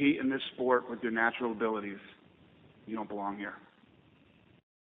compete in this sport with your natural abilities, you don't belong here.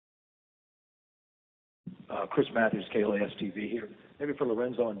 Chris Matthews, KLAS TV here. Maybe for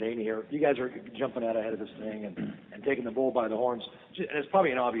Lorenzo and Dana here. You guys are jumping out ahead of this thing and taking the bull by the horns. And it's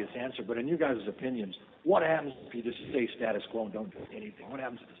probably an obvious answer, but in you guys' opinions, what happens if you just stay status quo and don't do anything? What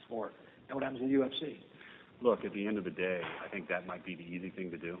happens to the sport? And what happens to the UFC? Look, at the end of the day, I think that might be the easy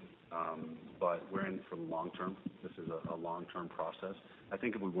thing to do, but we're in for the long term. This is a long-term process. I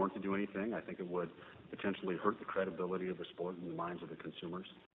think if we weren't to do anything, I think it would potentially hurt the credibility of the sport in the minds of the consumers,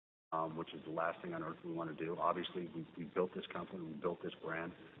 which is the last thing on earth we want to do. Obviously, we built this company, we built this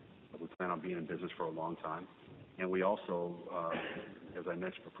brand. We plan on being in business for a long time. And we also, as I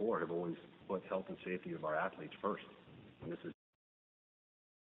mentioned before, have always put health and safety of our athletes first. And this is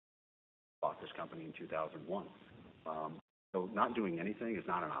bought this company in 2001. So not doing anything is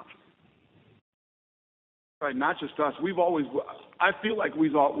not an option. Right, not just us. I feel like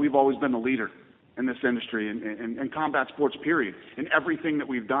we've always been the leader in this industry, in combat sports, period, in everything that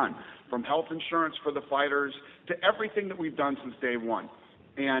we've done, from health insurance for the fighters to everything that we've done since day one.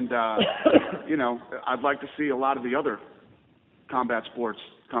 And, you know, I'd like to see a lot of the other combat sports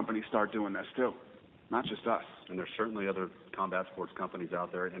companies start doing this too, not just us. And there's certainly other combat sports companies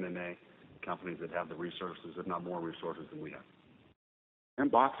out there, MMA companies that have the resources, if not more resources than we have.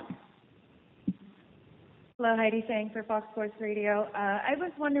 And boxing. Hello, Heidi Fang for Fox Sports Radio. I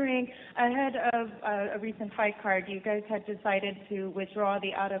was wondering, ahead of a recent fight card, you guys had decided to withdraw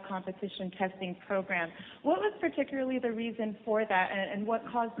the out-of-competition testing program. What was particularly the reason for that, and what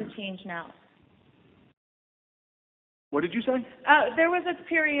caused the change now? What did you say? There was a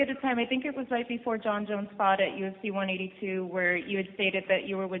period of time, I think it was right before Jon Jones fought at UFC 182, where you had stated that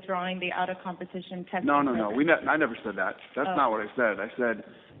you were withdrawing the out-of-competition testing program. No. I never said that. That's not what I said. I said,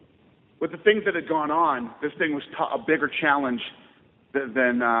 with the things that had gone on, this thing was a bigger challenge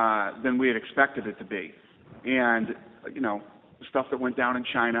than we had expected it to be. And, you know, the stuff that went down in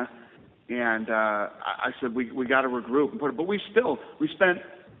China, and I said, we got to regroup and put it, but we spent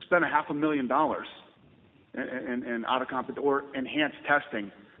 $500,000 in out-of-competition or enhanced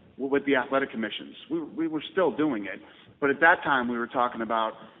testing with the athletic commissions. We were still doing it, but at that time we were talking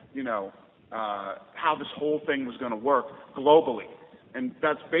about, you know, how this whole thing was going to work globally. And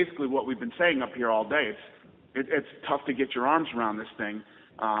that's basically what we've been saying up here all day. It's tough to get your arms around this thing,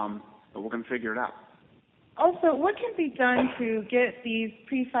 but we're going to figure it out. Also, what can be done to get these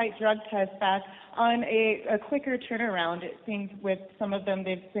pre-fight drug tests back on a quicker turnaround? It seems with some of them,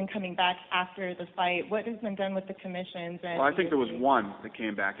 they've been coming back after the fight. What has been done with the commissions? Well, I think there was one that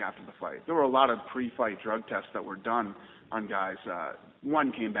came back after the fight. There were a lot of pre-fight drug tests that were done on guys.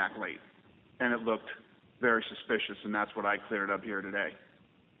 One came back late, and it looked very suspicious, and that's what I cleared up here today.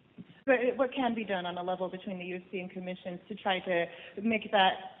 But what can be done on a level between the UFC and commissions to try to make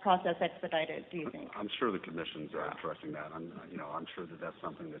that process expedited, do you think? I'm sure the commissions are addressing that. I'm sure that that's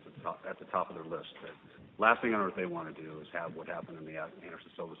something that's at the top of their list. But last thing on earth they want to do is have what happened in the Anderson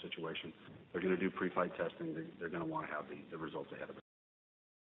Silva situation. They're going to do pre-fight testing. They're going to want to have the results ahead of it.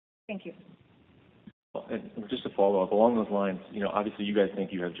 Thank you. Well, and just to follow up, along those lines, you know, obviously you guys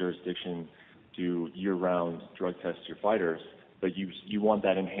think you have jurisdiction to year-round drug test your fighters, but you want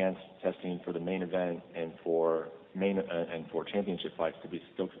that enhanced testing for the main event and for championship fights to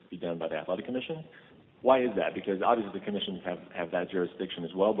still be done by the athletic commission. Why is that? Because obviously the commissions have that jurisdiction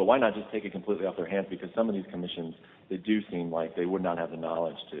as well, but why not just take it completely off their hands? Because some of these commissions, they do seem like they would not have the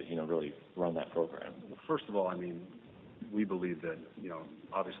knowledge to, you know, really run that program. Well, first of all, I mean, we believe that, you know,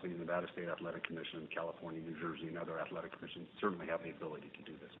 obviously the Nevada State Athletic Commission, California, New Jersey, and other athletic commissions certainly have the ability to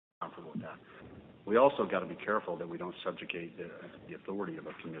do this. Comfortable with that. We also got to be careful that we don't subjugate the authority of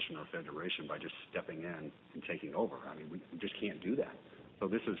a commission or federation by just stepping in and taking over. I mean, we just can't do that. So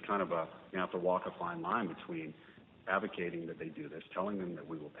this is kind of you have to walk a fine line between advocating that they do this, telling them that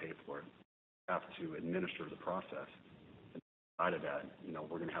we will pay for it, have to administer the process. And outside of that, you know,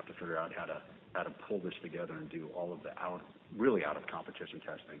 we're going to have to figure out how to pull this together and do all of the really out of competition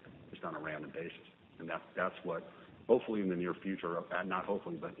testing just on a random basis. And that's what. Hopefully in the near future, not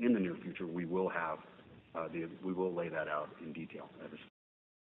hopefully, but in the near future, we will have we will lay that out in detail.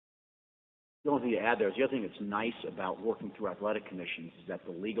 The only thing to add there is the other thing that's nice about working through athletic commissions is that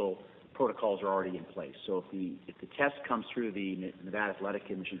the legal protocols are already in place. So if the test comes through the Nevada Athletic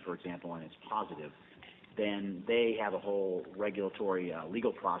Commission, for example, and it's positive, then they have a whole regulatory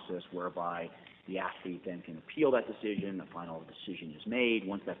legal process whereby The athlete then can appeal that decision. A final decision is made.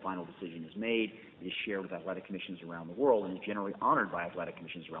 Once that final decision is made, it is shared with athletic commissions around the world and is generally honored by athletic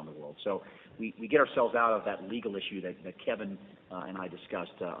commissions around the world. So we get ourselves out of that legal issue that Kevin and I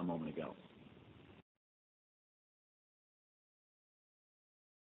discussed a moment ago.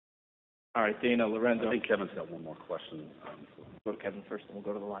 All right, Dana, Lorenzo. I think Kevin's got one more question. Go to Kevin first, and we'll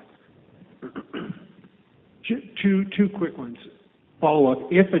go to the line. Two quick ones. Follow up.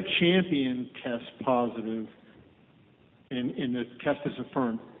 If a champion tests positive and the test is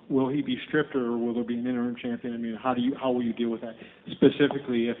affirmed, will he be stripped or will there be an interim champion? I mean, how will you deal with that?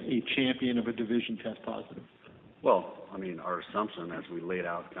 Specifically, if a champion of a division tests positive. Well, I mean, our assumption as we laid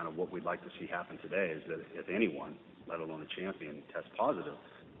out kind of what we'd like to see happen today is that if anyone, let alone a champion, tests positive,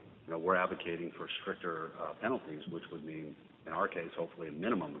 we're advocating for stricter penalties, which would mean, in our case, hopefully a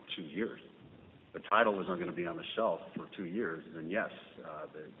minimum of 2 years. If the title isn't going to be on the shelf for 2 years, then yes,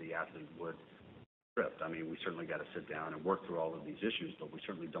 the athlete would be stripped. I mean, we certainly got to sit down and work through all of these issues, but we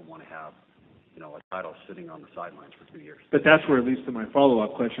certainly don't want to have, a title sitting on the sidelines for 2 years. But that's where it leads to my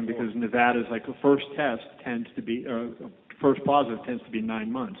follow-up question, because Nevada's like the first test tends to be, first positive tends to be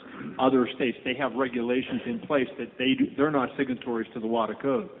 9 months. Other states, they have regulations in place that they're not signatories to the WADA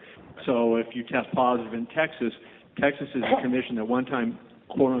code. So if you test positive in Texas, Texas is a commission that one time,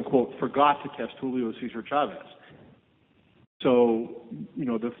 quote unquote, forgot to test Julio Cesar Chavez. So,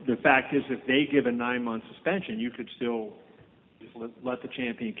 the fact is, if they give a 9-month suspension, you could still just let the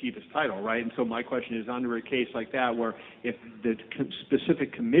champion keep his title, right? And so my question is, under a case like that, where if the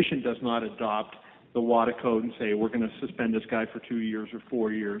specific commission does not adopt the WADA code and say, we're going to suspend this guy for 2 years or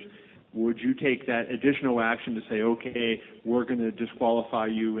 4 years, would you take that additional action to say, okay, we're going to disqualify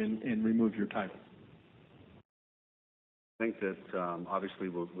you and remove your title? I think that obviously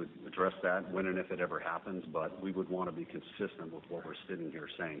we'll address that when and if it ever happens, but we would want to be consistent with what we're sitting here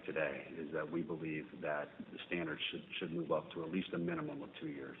saying today, is that we believe that the standards should move up to at least a minimum of 2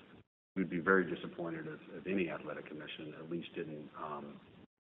 years. We'd be very disappointed if any athletic commission at least didn't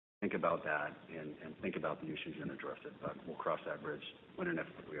think about that and think about the issues and address it, but we'll cross that bridge when and if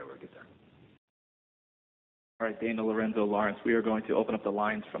we ever get there. All right, Dana, Lorenzo, Lawrence, we are going to open up the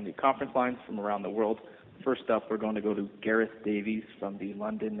lines from the conference lines from around the world. First up, we're going to go to Gareth Davies from the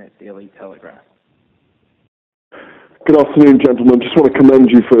London Daily Telegraph. Good afternoon, gentlemen. Just want to commend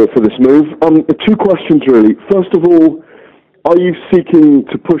you for this move. 2 questions, really. First of all, are you seeking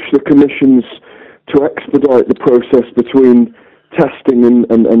to push the commissions to expedite the process between testing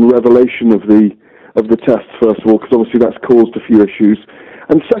and revelation of the tests, first of all, because obviously that's caused a few issues?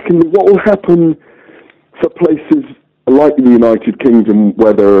 And secondly, what will happen for places like the United Kingdom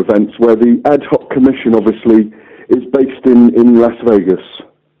where there are events where the ad hoc commission obviously is based in Las Vegas?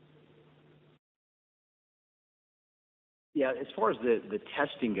 Yeah, as far as the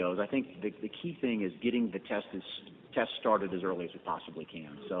testing goes, I think the key thing is getting the test started as early as we possibly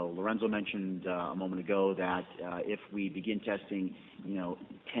can. So Lorenzo mentioned a moment ago that if we begin testing,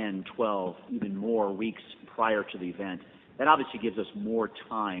 10, 12, even more weeks prior to the event, that obviously gives us more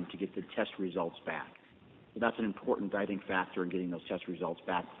time to get the test results back. So that's an important, I think, factor in getting those test results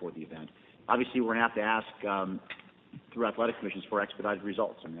back before the event. Obviously, we're going to have to ask through athletic commissions for expedited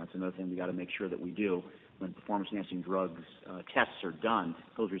results. I mean, that's another thing we got to make sure that we do. When performance-enhancing drugs tests are done,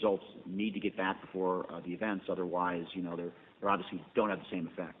 those results need to get back before the events. Otherwise, they obviously don't have the same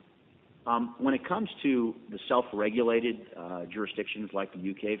effect. When it comes to the self-regulated jurisdictions like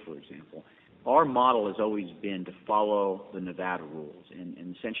the UK, for example, our model has always been to follow the Nevada rules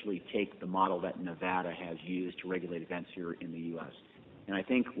and essentially take the model that Nevada has used to regulate events here in the U.S. And I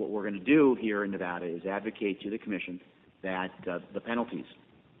think what we're going to do here in Nevada is advocate to the Commission that the penalties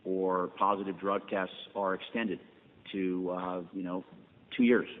for positive drug tests are extended to, 2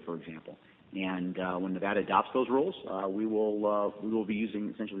 years, for example. And when Nevada adopts those rules, we will be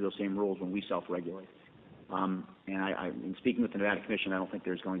using essentially those same rules when we self-regulate. And in speaking with the Nevada Commission, I don't think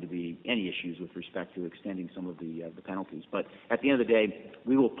there's going to be any issues with respect to extending some of the penalties. But at the end of the day,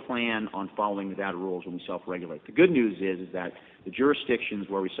 we will plan on following Nevada rules when we self-regulate. The good news is that the jurisdictions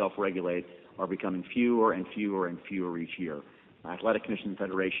where we self-regulate are becoming fewer and fewer and fewer each year. Athletic commissions and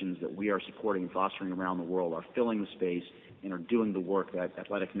federations that we are supporting and fostering around the world are filling the space and are doing the work that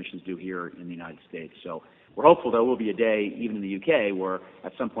athletic commissions do here in the United States. So we're hopeful there will be a day, even in the UK, where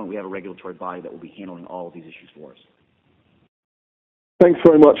at some point we have a regulatory body that will be handling all of these issues for us. Thanks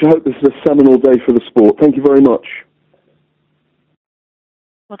very much. I hope this is a seminal day for the sport. Thank you very much.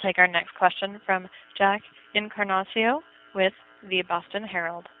 We'll take our next question from Jack Incarnacio with the Boston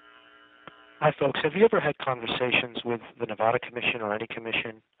Herald. Hi, folks. Have you ever had conversations with the Nevada Commission or any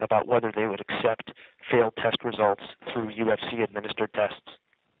commission about whether they would accept failed test results through UFC-administered tests?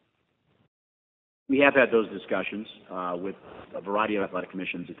 We have had those discussions with a variety of athletic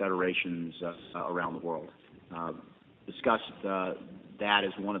commissions and federations around the world. Discussed that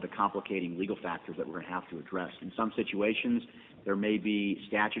as one of the complicating legal factors that we're going to have to address. In some situations, there may be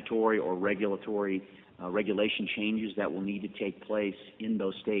statutory or regulatory regulation changes that will need to take place in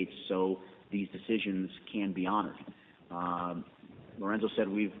those states so these decisions can be honored. Lorenzo said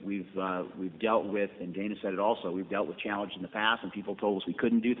we've dealt with, and Dana said it also, we've dealt with challenges in the past and people told us we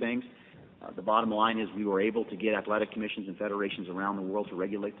couldn't do things. The bottom line is we were able to get athletic commissions and federations around the world to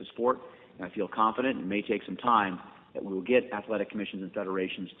regulate the sport, and I feel confident, it may take some time, that we will get athletic commissions and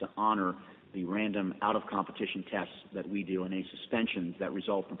federations to honor the random out-of-competition tests that we do and any suspensions that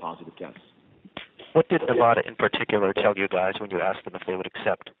result from positive tests. What did Nevada in particular tell you guys when you asked them if they would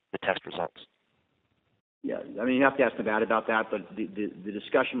accept the test results? Yeah, I mean, you have to ask Nevada about that, but the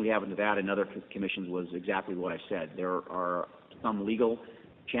discussion we have with Nevada and other commissions was exactly what I said. There are some legal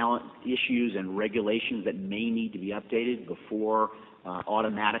challenge issues and regulations that may need to be updated before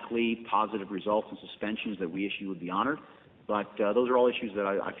automatically positive results and suspensions that we issue would be honored. But those are all issues that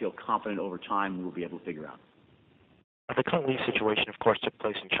I feel confident over time we will be able to figure out. The Kung Lee situation, of course, took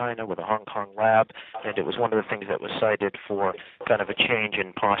place in China with a Hong Kong lab, and it was one of the things that was cited for kind of a change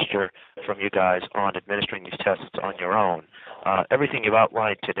in posture from you guys on administering these tests on your own. Everything you've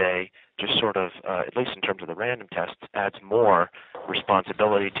outlined today just sort of, at least in terms of the random tests, adds more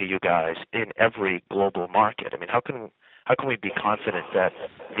responsibility to you guys in every global market. I mean, how can we be confident that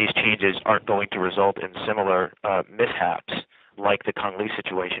these changes aren't going to result in similar mishaps like the Kung Lee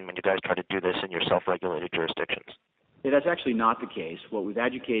situation when you guys try to do this in your self-regulated jurisdictions? Yeah, that's actually not the case. What we've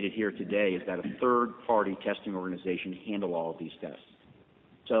advocated here today is that a third-party testing organization handle all of these tests.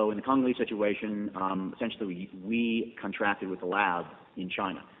 So in the Kung Lee situation, essentially we contracted with the lab in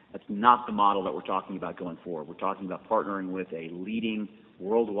China. That's not the model that we're talking about going forward. We're talking about partnering with a leading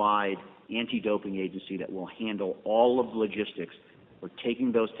worldwide anti-doping agency that will handle all of the logistics for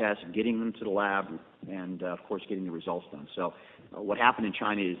taking those tests, getting them to the lab, and of course getting the results done. So what happened in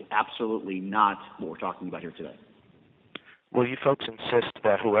China is absolutely not what we're talking about here today. Will you folks insist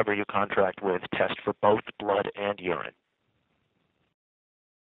that whoever you contract with test for both blood and urine?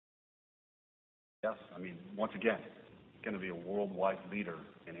 Yes, I mean, once again, it's going to be a worldwide leader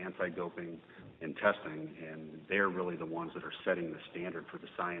in anti-doping and testing, and they're really the ones that are setting the standard for the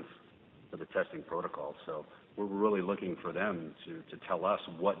science for the testing protocol. So we're really looking for them to tell us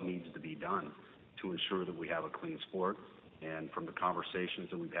what needs to be done to ensure that we have a clean sport. And from the conversations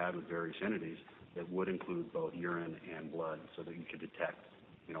that we've had with various entities, it would include both urine and blood so that you could detect,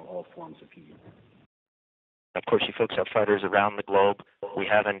 all forms of PED. Of course, you folks have fighters around the globe.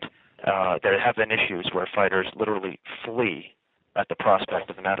 There have been issues where fighters literally flee at the prospect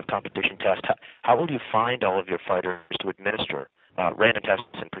of an out-of-competition test. How will you find all of your fighters to administer random tests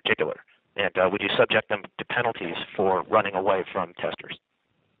in particular? And would you subject them to penalties for running away from testers?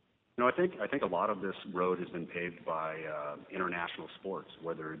 I think a lot of this road has been paved by international sports,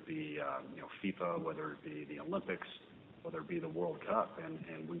 whether it be FIFA, whether it be the Olympics, whether it be the World Cup,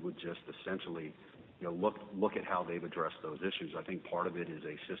 and we would just essentially look at how they've addressed those issues. I think part of it is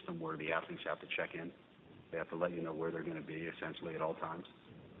a system where the athletes have to check in. They have to let you know where they're going to be essentially at all times.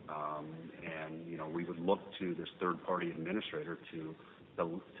 And we would look to this third-party administrator to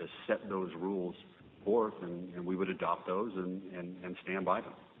set those rules forth, and we would adopt those and stand by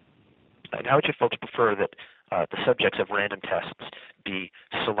them. And how would you folks prefer that the subjects of random tests be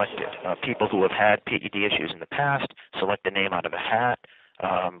selected? People who have had PED issues in the past, select a name out of a hat.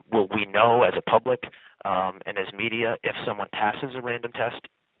 Will we know as a public and as media if someone passes a random test?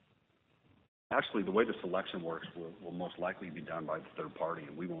 Actually, the way the selection works will most likely be done by the third party,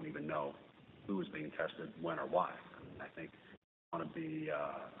 and we won't even know who is being tested, when, or why. I think we want to be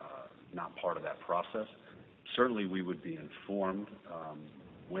not part of that process. Certainly, we would be informed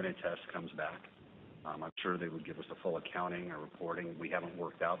when a test comes back. I'm sure they would give us a full accounting or reporting. We haven't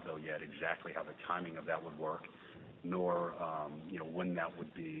worked out, though, yet exactly how the timing of that would work, nor when that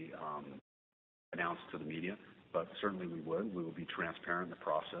would be announced to the media. But certainly we will be transparent in the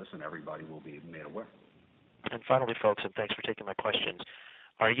process, and everybody will be made aware. And finally, folks, and thanks for taking my questions,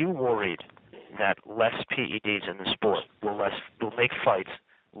 are you worried that less PEDs in the sport will make fights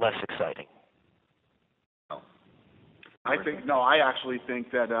less exciting? I actually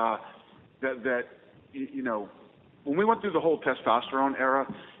think that when we went through the whole testosterone era,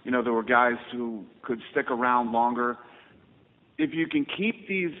 there were guys who could stick around longer. If you can keep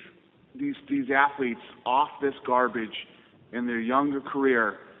these athletes off this garbage in their younger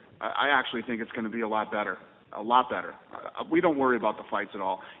career, I actually think it's going to be a lot better. A lot better. We don't worry about the fights at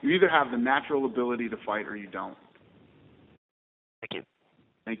all. You either have the natural ability to fight or you don't. Thank you.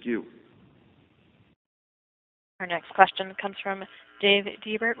 Thank you. Our next question comes from Dave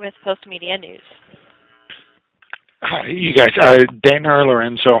Diebert with Post Media News. Hi, you guys. Dana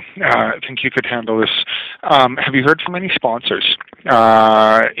Lorenzo, I think you could handle this. Have you heard from any sponsors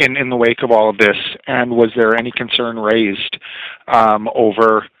in the wake of all of this? And was there any concern raised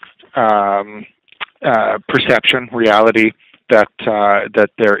over perception, reality, that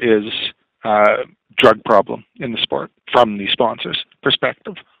there is drug problem in the sport from the sponsors'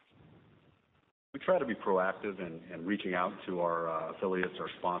 perspective? We try to be proactive in reaching out to our affiliates, our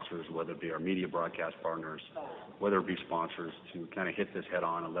sponsors, whether it be our media broadcast partners, whether it be sponsors, to kind of hit this head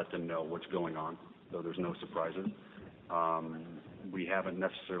on and let them know what's going on, so there's no surprises. We haven't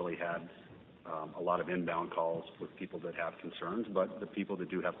necessarily had a lot of inbound calls with people that have concerns, but the people that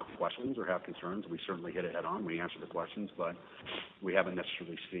do have questions or have concerns, we certainly hit it head on. We answer the questions, but we haven't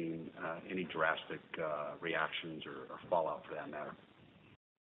necessarily seen any drastic reactions or fallout for that matter.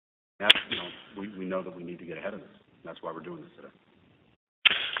 That's, we know that we need to get ahead of this. That's why we're doing this today.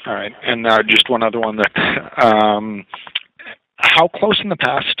 All right, and just one other one. That how close in the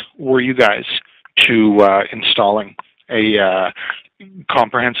past were you guys to installing a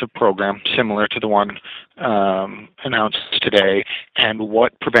comprehensive program similar to the one announced today, and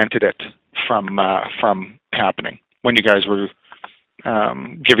what prevented it from happening when you guys were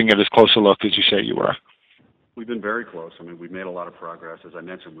giving it as close a look as you say you were? We've been very close. I mean, we've made a lot of progress. As I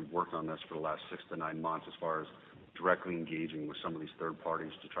mentioned, we've worked on this for the last 6 to 9 months as far as directly engaging with some of these third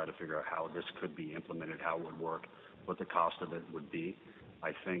parties to try to figure out how this could be implemented, how it would work, what the cost of it would be.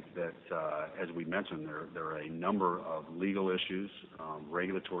 I think that, as we mentioned, there are a number of legal issues,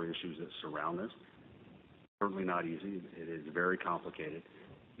 regulatory issues that surround this. Certainly not easy. It is very complicated.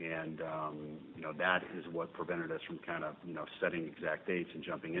 And, that is what prevented us from kind of, setting exact dates and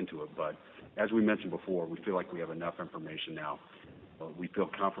jumping into it. But as we mentioned before, we feel like we have enough information now. We feel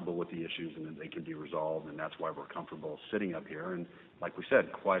comfortable with the issues and that they can be resolved, and that's why we're comfortable sitting up here. And like we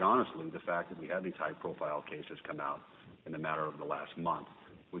said, quite honestly, the fact that we had these high-profile cases come out in the matter of the last month,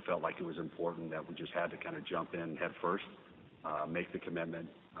 we felt like it was important that we just had to kind of jump in head first, make the commitment,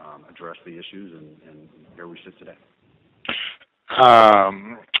 address the issues, and here we sit today.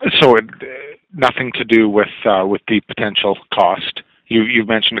 So nothing to do with the potential cost. You've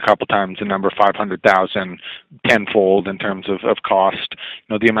mentioned a couple times the number 500,000, tenfold in terms of cost.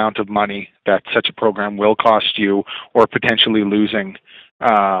 The amount of money that such a program will cost you, or potentially losing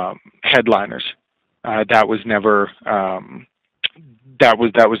headliners. That was never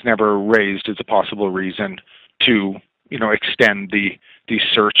raised as a possible reason to extend the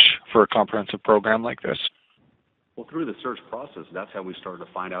search for a comprehensive program like this. Well, through the search process, that's how we started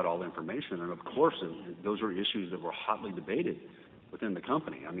to find out all the information. And of course, those are issues that were hotly debated within the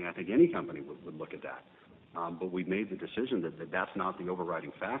company. I mean, I think any company would look at that. But we made the decision that that's not the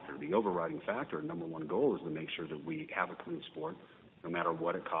overriding factor. The overriding factor, number one goal, is to make sure that we have a clean sport, no matter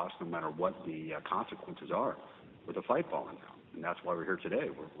what it costs, no matter what the consequences are with a fight falling down. And that's why we're here today.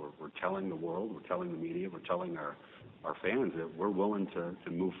 We're telling the world, we're telling the media, we're telling our fans that we're willing to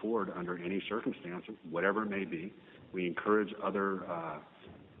move forward under any circumstance, whatever it may be. We encourage other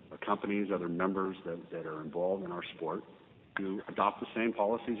companies, other members that are involved in our sport to adopt the same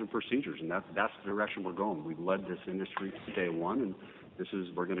policies and procedures, and that's the direction we're going. We've led this industry since day one, and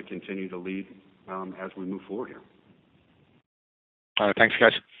we're going to continue to lead as we move forward here. All right, thanks,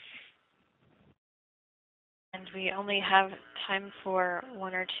 guys. And we only have time for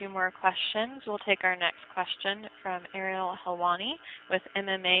 1 or 2 more questions. We'll take our next question from Ariel Helwani with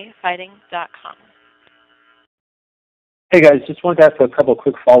MMAfighting.com. Hey guys, just wanted to ask a couple of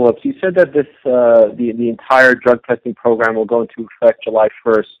quick follow-ups. You said that this the entire drug testing program will go into effect July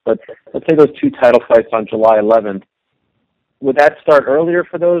 1st, but let's say those 2 title fights on July 11th. Would that start earlier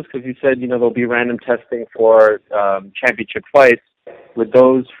for those? Because you said there'll be random testing for championship fights. Would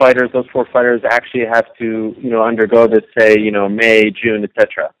those 4 fighters actually have to undergo this, say May, June,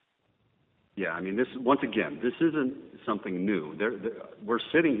 etc.? Yeah, I mean, this isn't something new. We're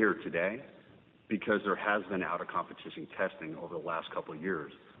sitting here today because there has been out-of-competition testing over the last couple of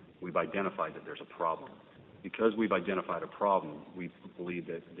years. We've identified that there's a problem. Because we've identified a problem, we believe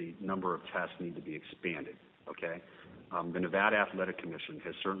that the number of tests need to be expanded, okay? The Nevada Athletic Commission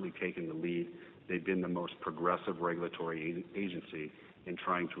has certainly taken the lead. They've been the most progressive regulatory agency in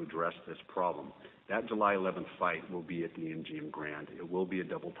trying to address this problem. That July 11th fight will be at the MGM Grand. It will be a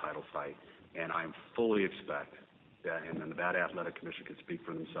double title fight, and I fully expect that, and the Nevada Athletic Commission can speak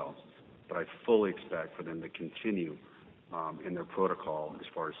for themselves, but I fully expect for them to continue in their protocol as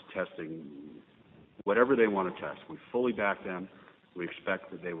far as testing whatever they want to test. We fully back them. We expect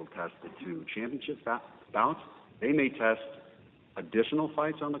that they will test the 2 championship bouts. They may test additional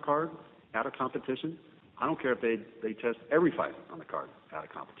fights on the card out of competition. I don't care if they test every fight on the card out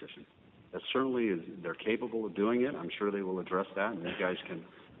of competition. That certainly is, they're capable of doing it. I'm sure they will address that, and you guys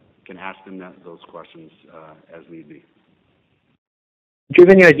can ask them those questions as need be. Do you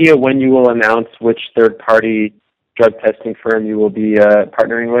have any idea when you will announce which third-party drug testing firm you will be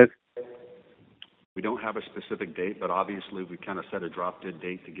partnering with? We don't have a specific date, but obviously we kind of set a drop-dead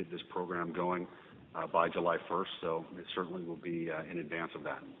date to get this program going by July 1st, so it certainly will be in advance of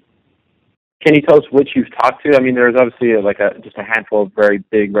that. Can you tell us which you've talked to? I mean, there's obviously just a handful of very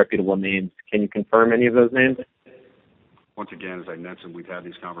big, reputable names. Can you confirm any of those names? Once again, as I mentioned, we've had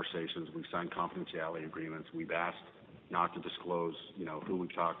these conversations. We've signed confidentiality agreements. We've asked not to disclose, who we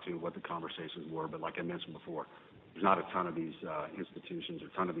talked to, what the conversations were. But like I mentioned before, there's not a ton of these institutions or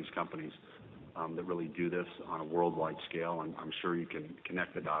a ton of these companies that really do this on a worldwide scale. And I'm sure you can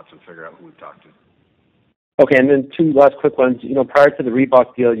connect the dots and figure out who we've talked to. Okay, and then two last quick ones. Prior to the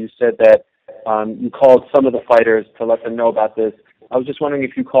Reebok deal, you said that you called some of the fighters to let them know about this. I was just wondering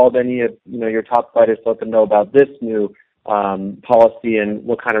if you called any of your top fighters to let them know about this new policy and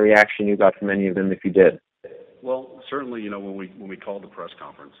what kind of reaction you got from any of them if you did. Well, certainly, when we called the press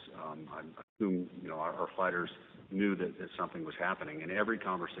conference, I assume our fighters knew that something was happening. And every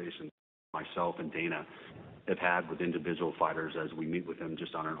conversation myself and Dana have had with individual fighters as we meet with them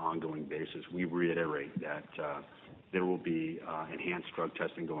just on an ongoing basis, we reiterate that there will be enhanced drug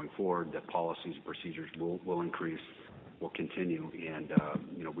testing going forward, that policies and procedures will increase, will continue, and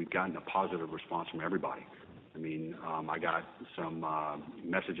we've gotten a positive response from everybody. I mean, I got some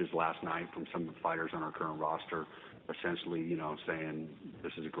messages last night from some of the fighters on our current roster, essentially, saying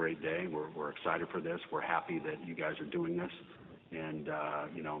this is a great day. We're excited for this. We're happy that you guys are doing this, and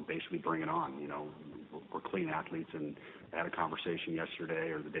basically bring it on. We're clean athletes, and I had a conversation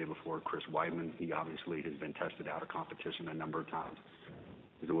yesterday or the day before. Chris Weidman, he obviously has been tested out of competition a number of times.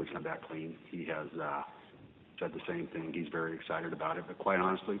 He's always come back clean. He has said the same thing. He's very excited about it. But quite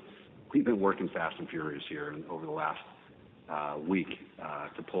honestly, we've been working fast and furious here over the last week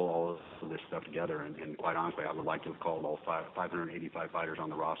to pull all of this stuff together. And quite honestly, I would like to have called all 585 fighters on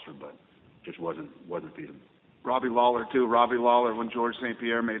the roster, but just wasn't feasible. Robbie Lawler, too. Robbie Lawler, when George St.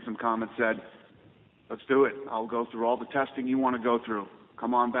 Pierre made some comments, said, let's do it. I'll go through all the testing you want to go through.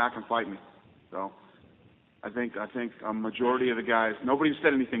 Come on back and fight me. So I think a majority of the guys, nobody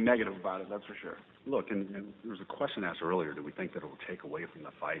said anything negative about it, that's for sure. Look, and there was a question asked earlier, do we think that it will take away from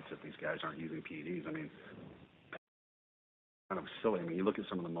the fights if these guys aren't using PEDs? I mean, kind of silly. I mean, you look at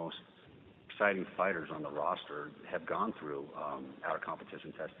some of the most exciting fighters on the roster have gone through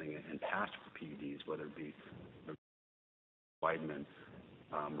out-of-competition testing and passed for PEDs, whether it be Weidman,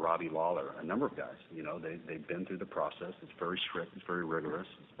 Robbie Lawler, a number of guys. They've been through the process. It's very strict. It's very rigorous.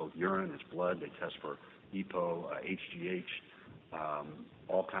 It's both urine, it's blood. They test for EPO, HGH,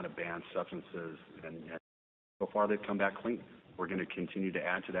 all kind of banned substances, and so far they've come back clean. We're going to continue to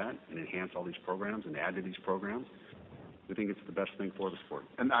add to that and enhance all these programs and add to these programs. We think it's the best thing for the sport.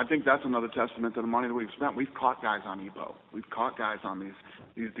 And I think that's another testament to the money that we've spent. We've caught guys on EPO. We've caught guys on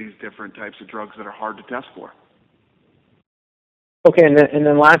these different types of drugs that are hard to test for. Okay, and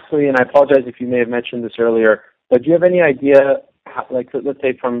then lastly, and I apologize if you may have mentioned this earlier, but do you have any idea, let's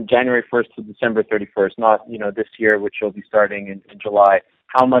say from January 1st to December 31st, not this year, which you'll be starting in July,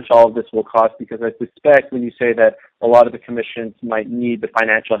 how much all of this will cost? Because I suspect when you say that a lot of the commissions might need the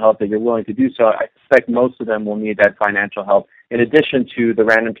financial help that you're willing to do so, I suspect most of them will need that financial help in addition to the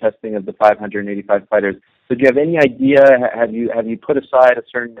random testing of the 585 fighters. So do you have any idea, have you put aside a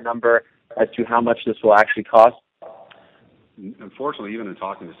certain number as to how much this will actually cost? Unfortunately, even in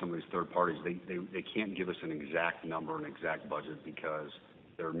talking to some of these third parties, they can't give us an exact number, an exact budget, because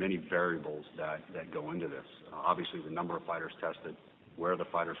there are many variables that go into this. Obviously, the number of fighters tested, where the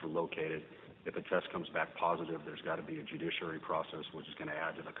fighters were located. If a test comes back positive, there's got to be a judiciary process, which is going to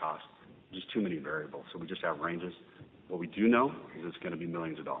add to the cost. There's just too many variables, so we just have ranges. What we do know is it's going to be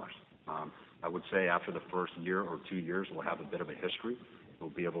millions of dollars. I would say after the first year or 2 years, we'll have a bit of a history. We'll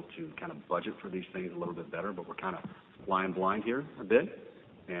be able to kind of budget for these things a little bit better, but we're kind of flying blind here a bit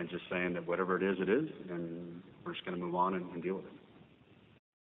and just saying that whatever it is, and we're just going to move on and deal with it.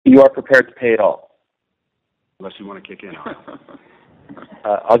 You are prepared to pay it all? Unless you want to kick in on it.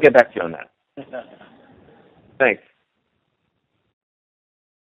 I'll get back to you on that. Thanks.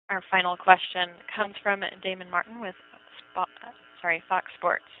 Our final question comes from Damon Martin with Fox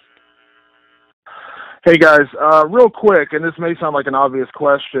Sports. Hey guys, real quick, and this may sound like an obvious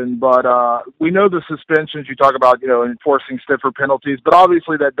question, but we know the suspensions, you talk about, enforcing stiffer penalties, but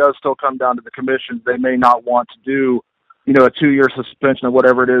obviously that does still come down to the commissions. They may not want to do, a 2-year suspension or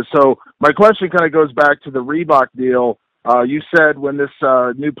whatever it is. So my question kind of goes back to the Reebok deal. You said when this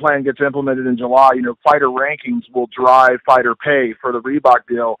new plan gets implemented in July, fighter rankings will drive fighter pay for the Reebok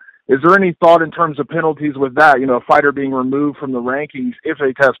deal. Is there any thought in terms of penalties with that? A fighter being removed from the rankings if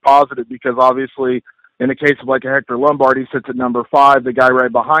they test positive, because obviously in the case of like a Hector Lombard, he sits at number 5, the guy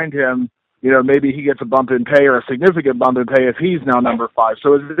right behind him, maybe he gets a bump in pay or a significant bump in pay if he's now number 5.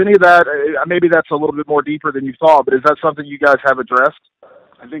 So is any of that, maybe that's a little bit more deeper than you thought, but is that something you guys have addressed?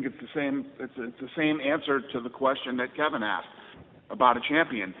 I think it's the same. It's the same answer to the question that Kevin asked about a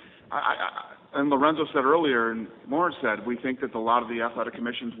champion. And Lorenzo said earlier, and Lawrence said, we think that a lot of the athletic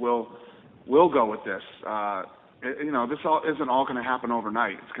commissions will go with this. This isn't all going to happen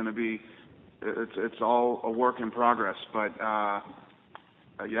overnight. It's going to be, it's all a work in progress. But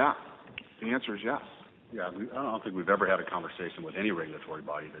yeah, the answer is yes. Yeah, I don't think we've ever had a conversation with any regulatory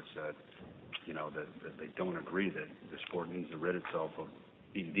body that said, that they don't agree that the sport needs to rid itself of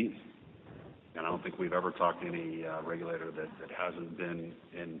PEDs. And I don't think we've ever talked to any regulator that hasn't been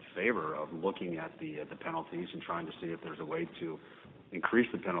in favor of looking at the penalties and trying to see if there's a way to increase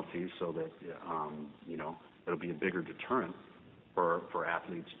the penalties so that it'll be a bigger deterrent for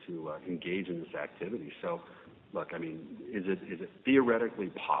athletes to engage in this activity. So, look, I mean, is it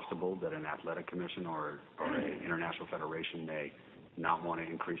theoretically possible that an athletic commission or an international federation may not want to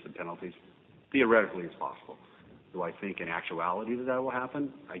increase the penalties? Theoretically, it's possible. Do I think in actuality that will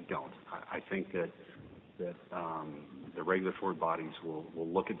happen? I don't. I think that the regulatory bodies will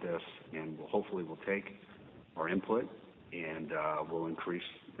look at this and hopefully will take our input and will increase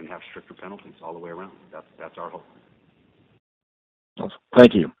and have stricter penalties all the way around. That's our hope.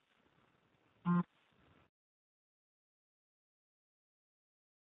 Thank you. All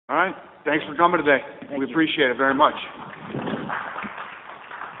right. Thanks for coming today. We appreciate it very much.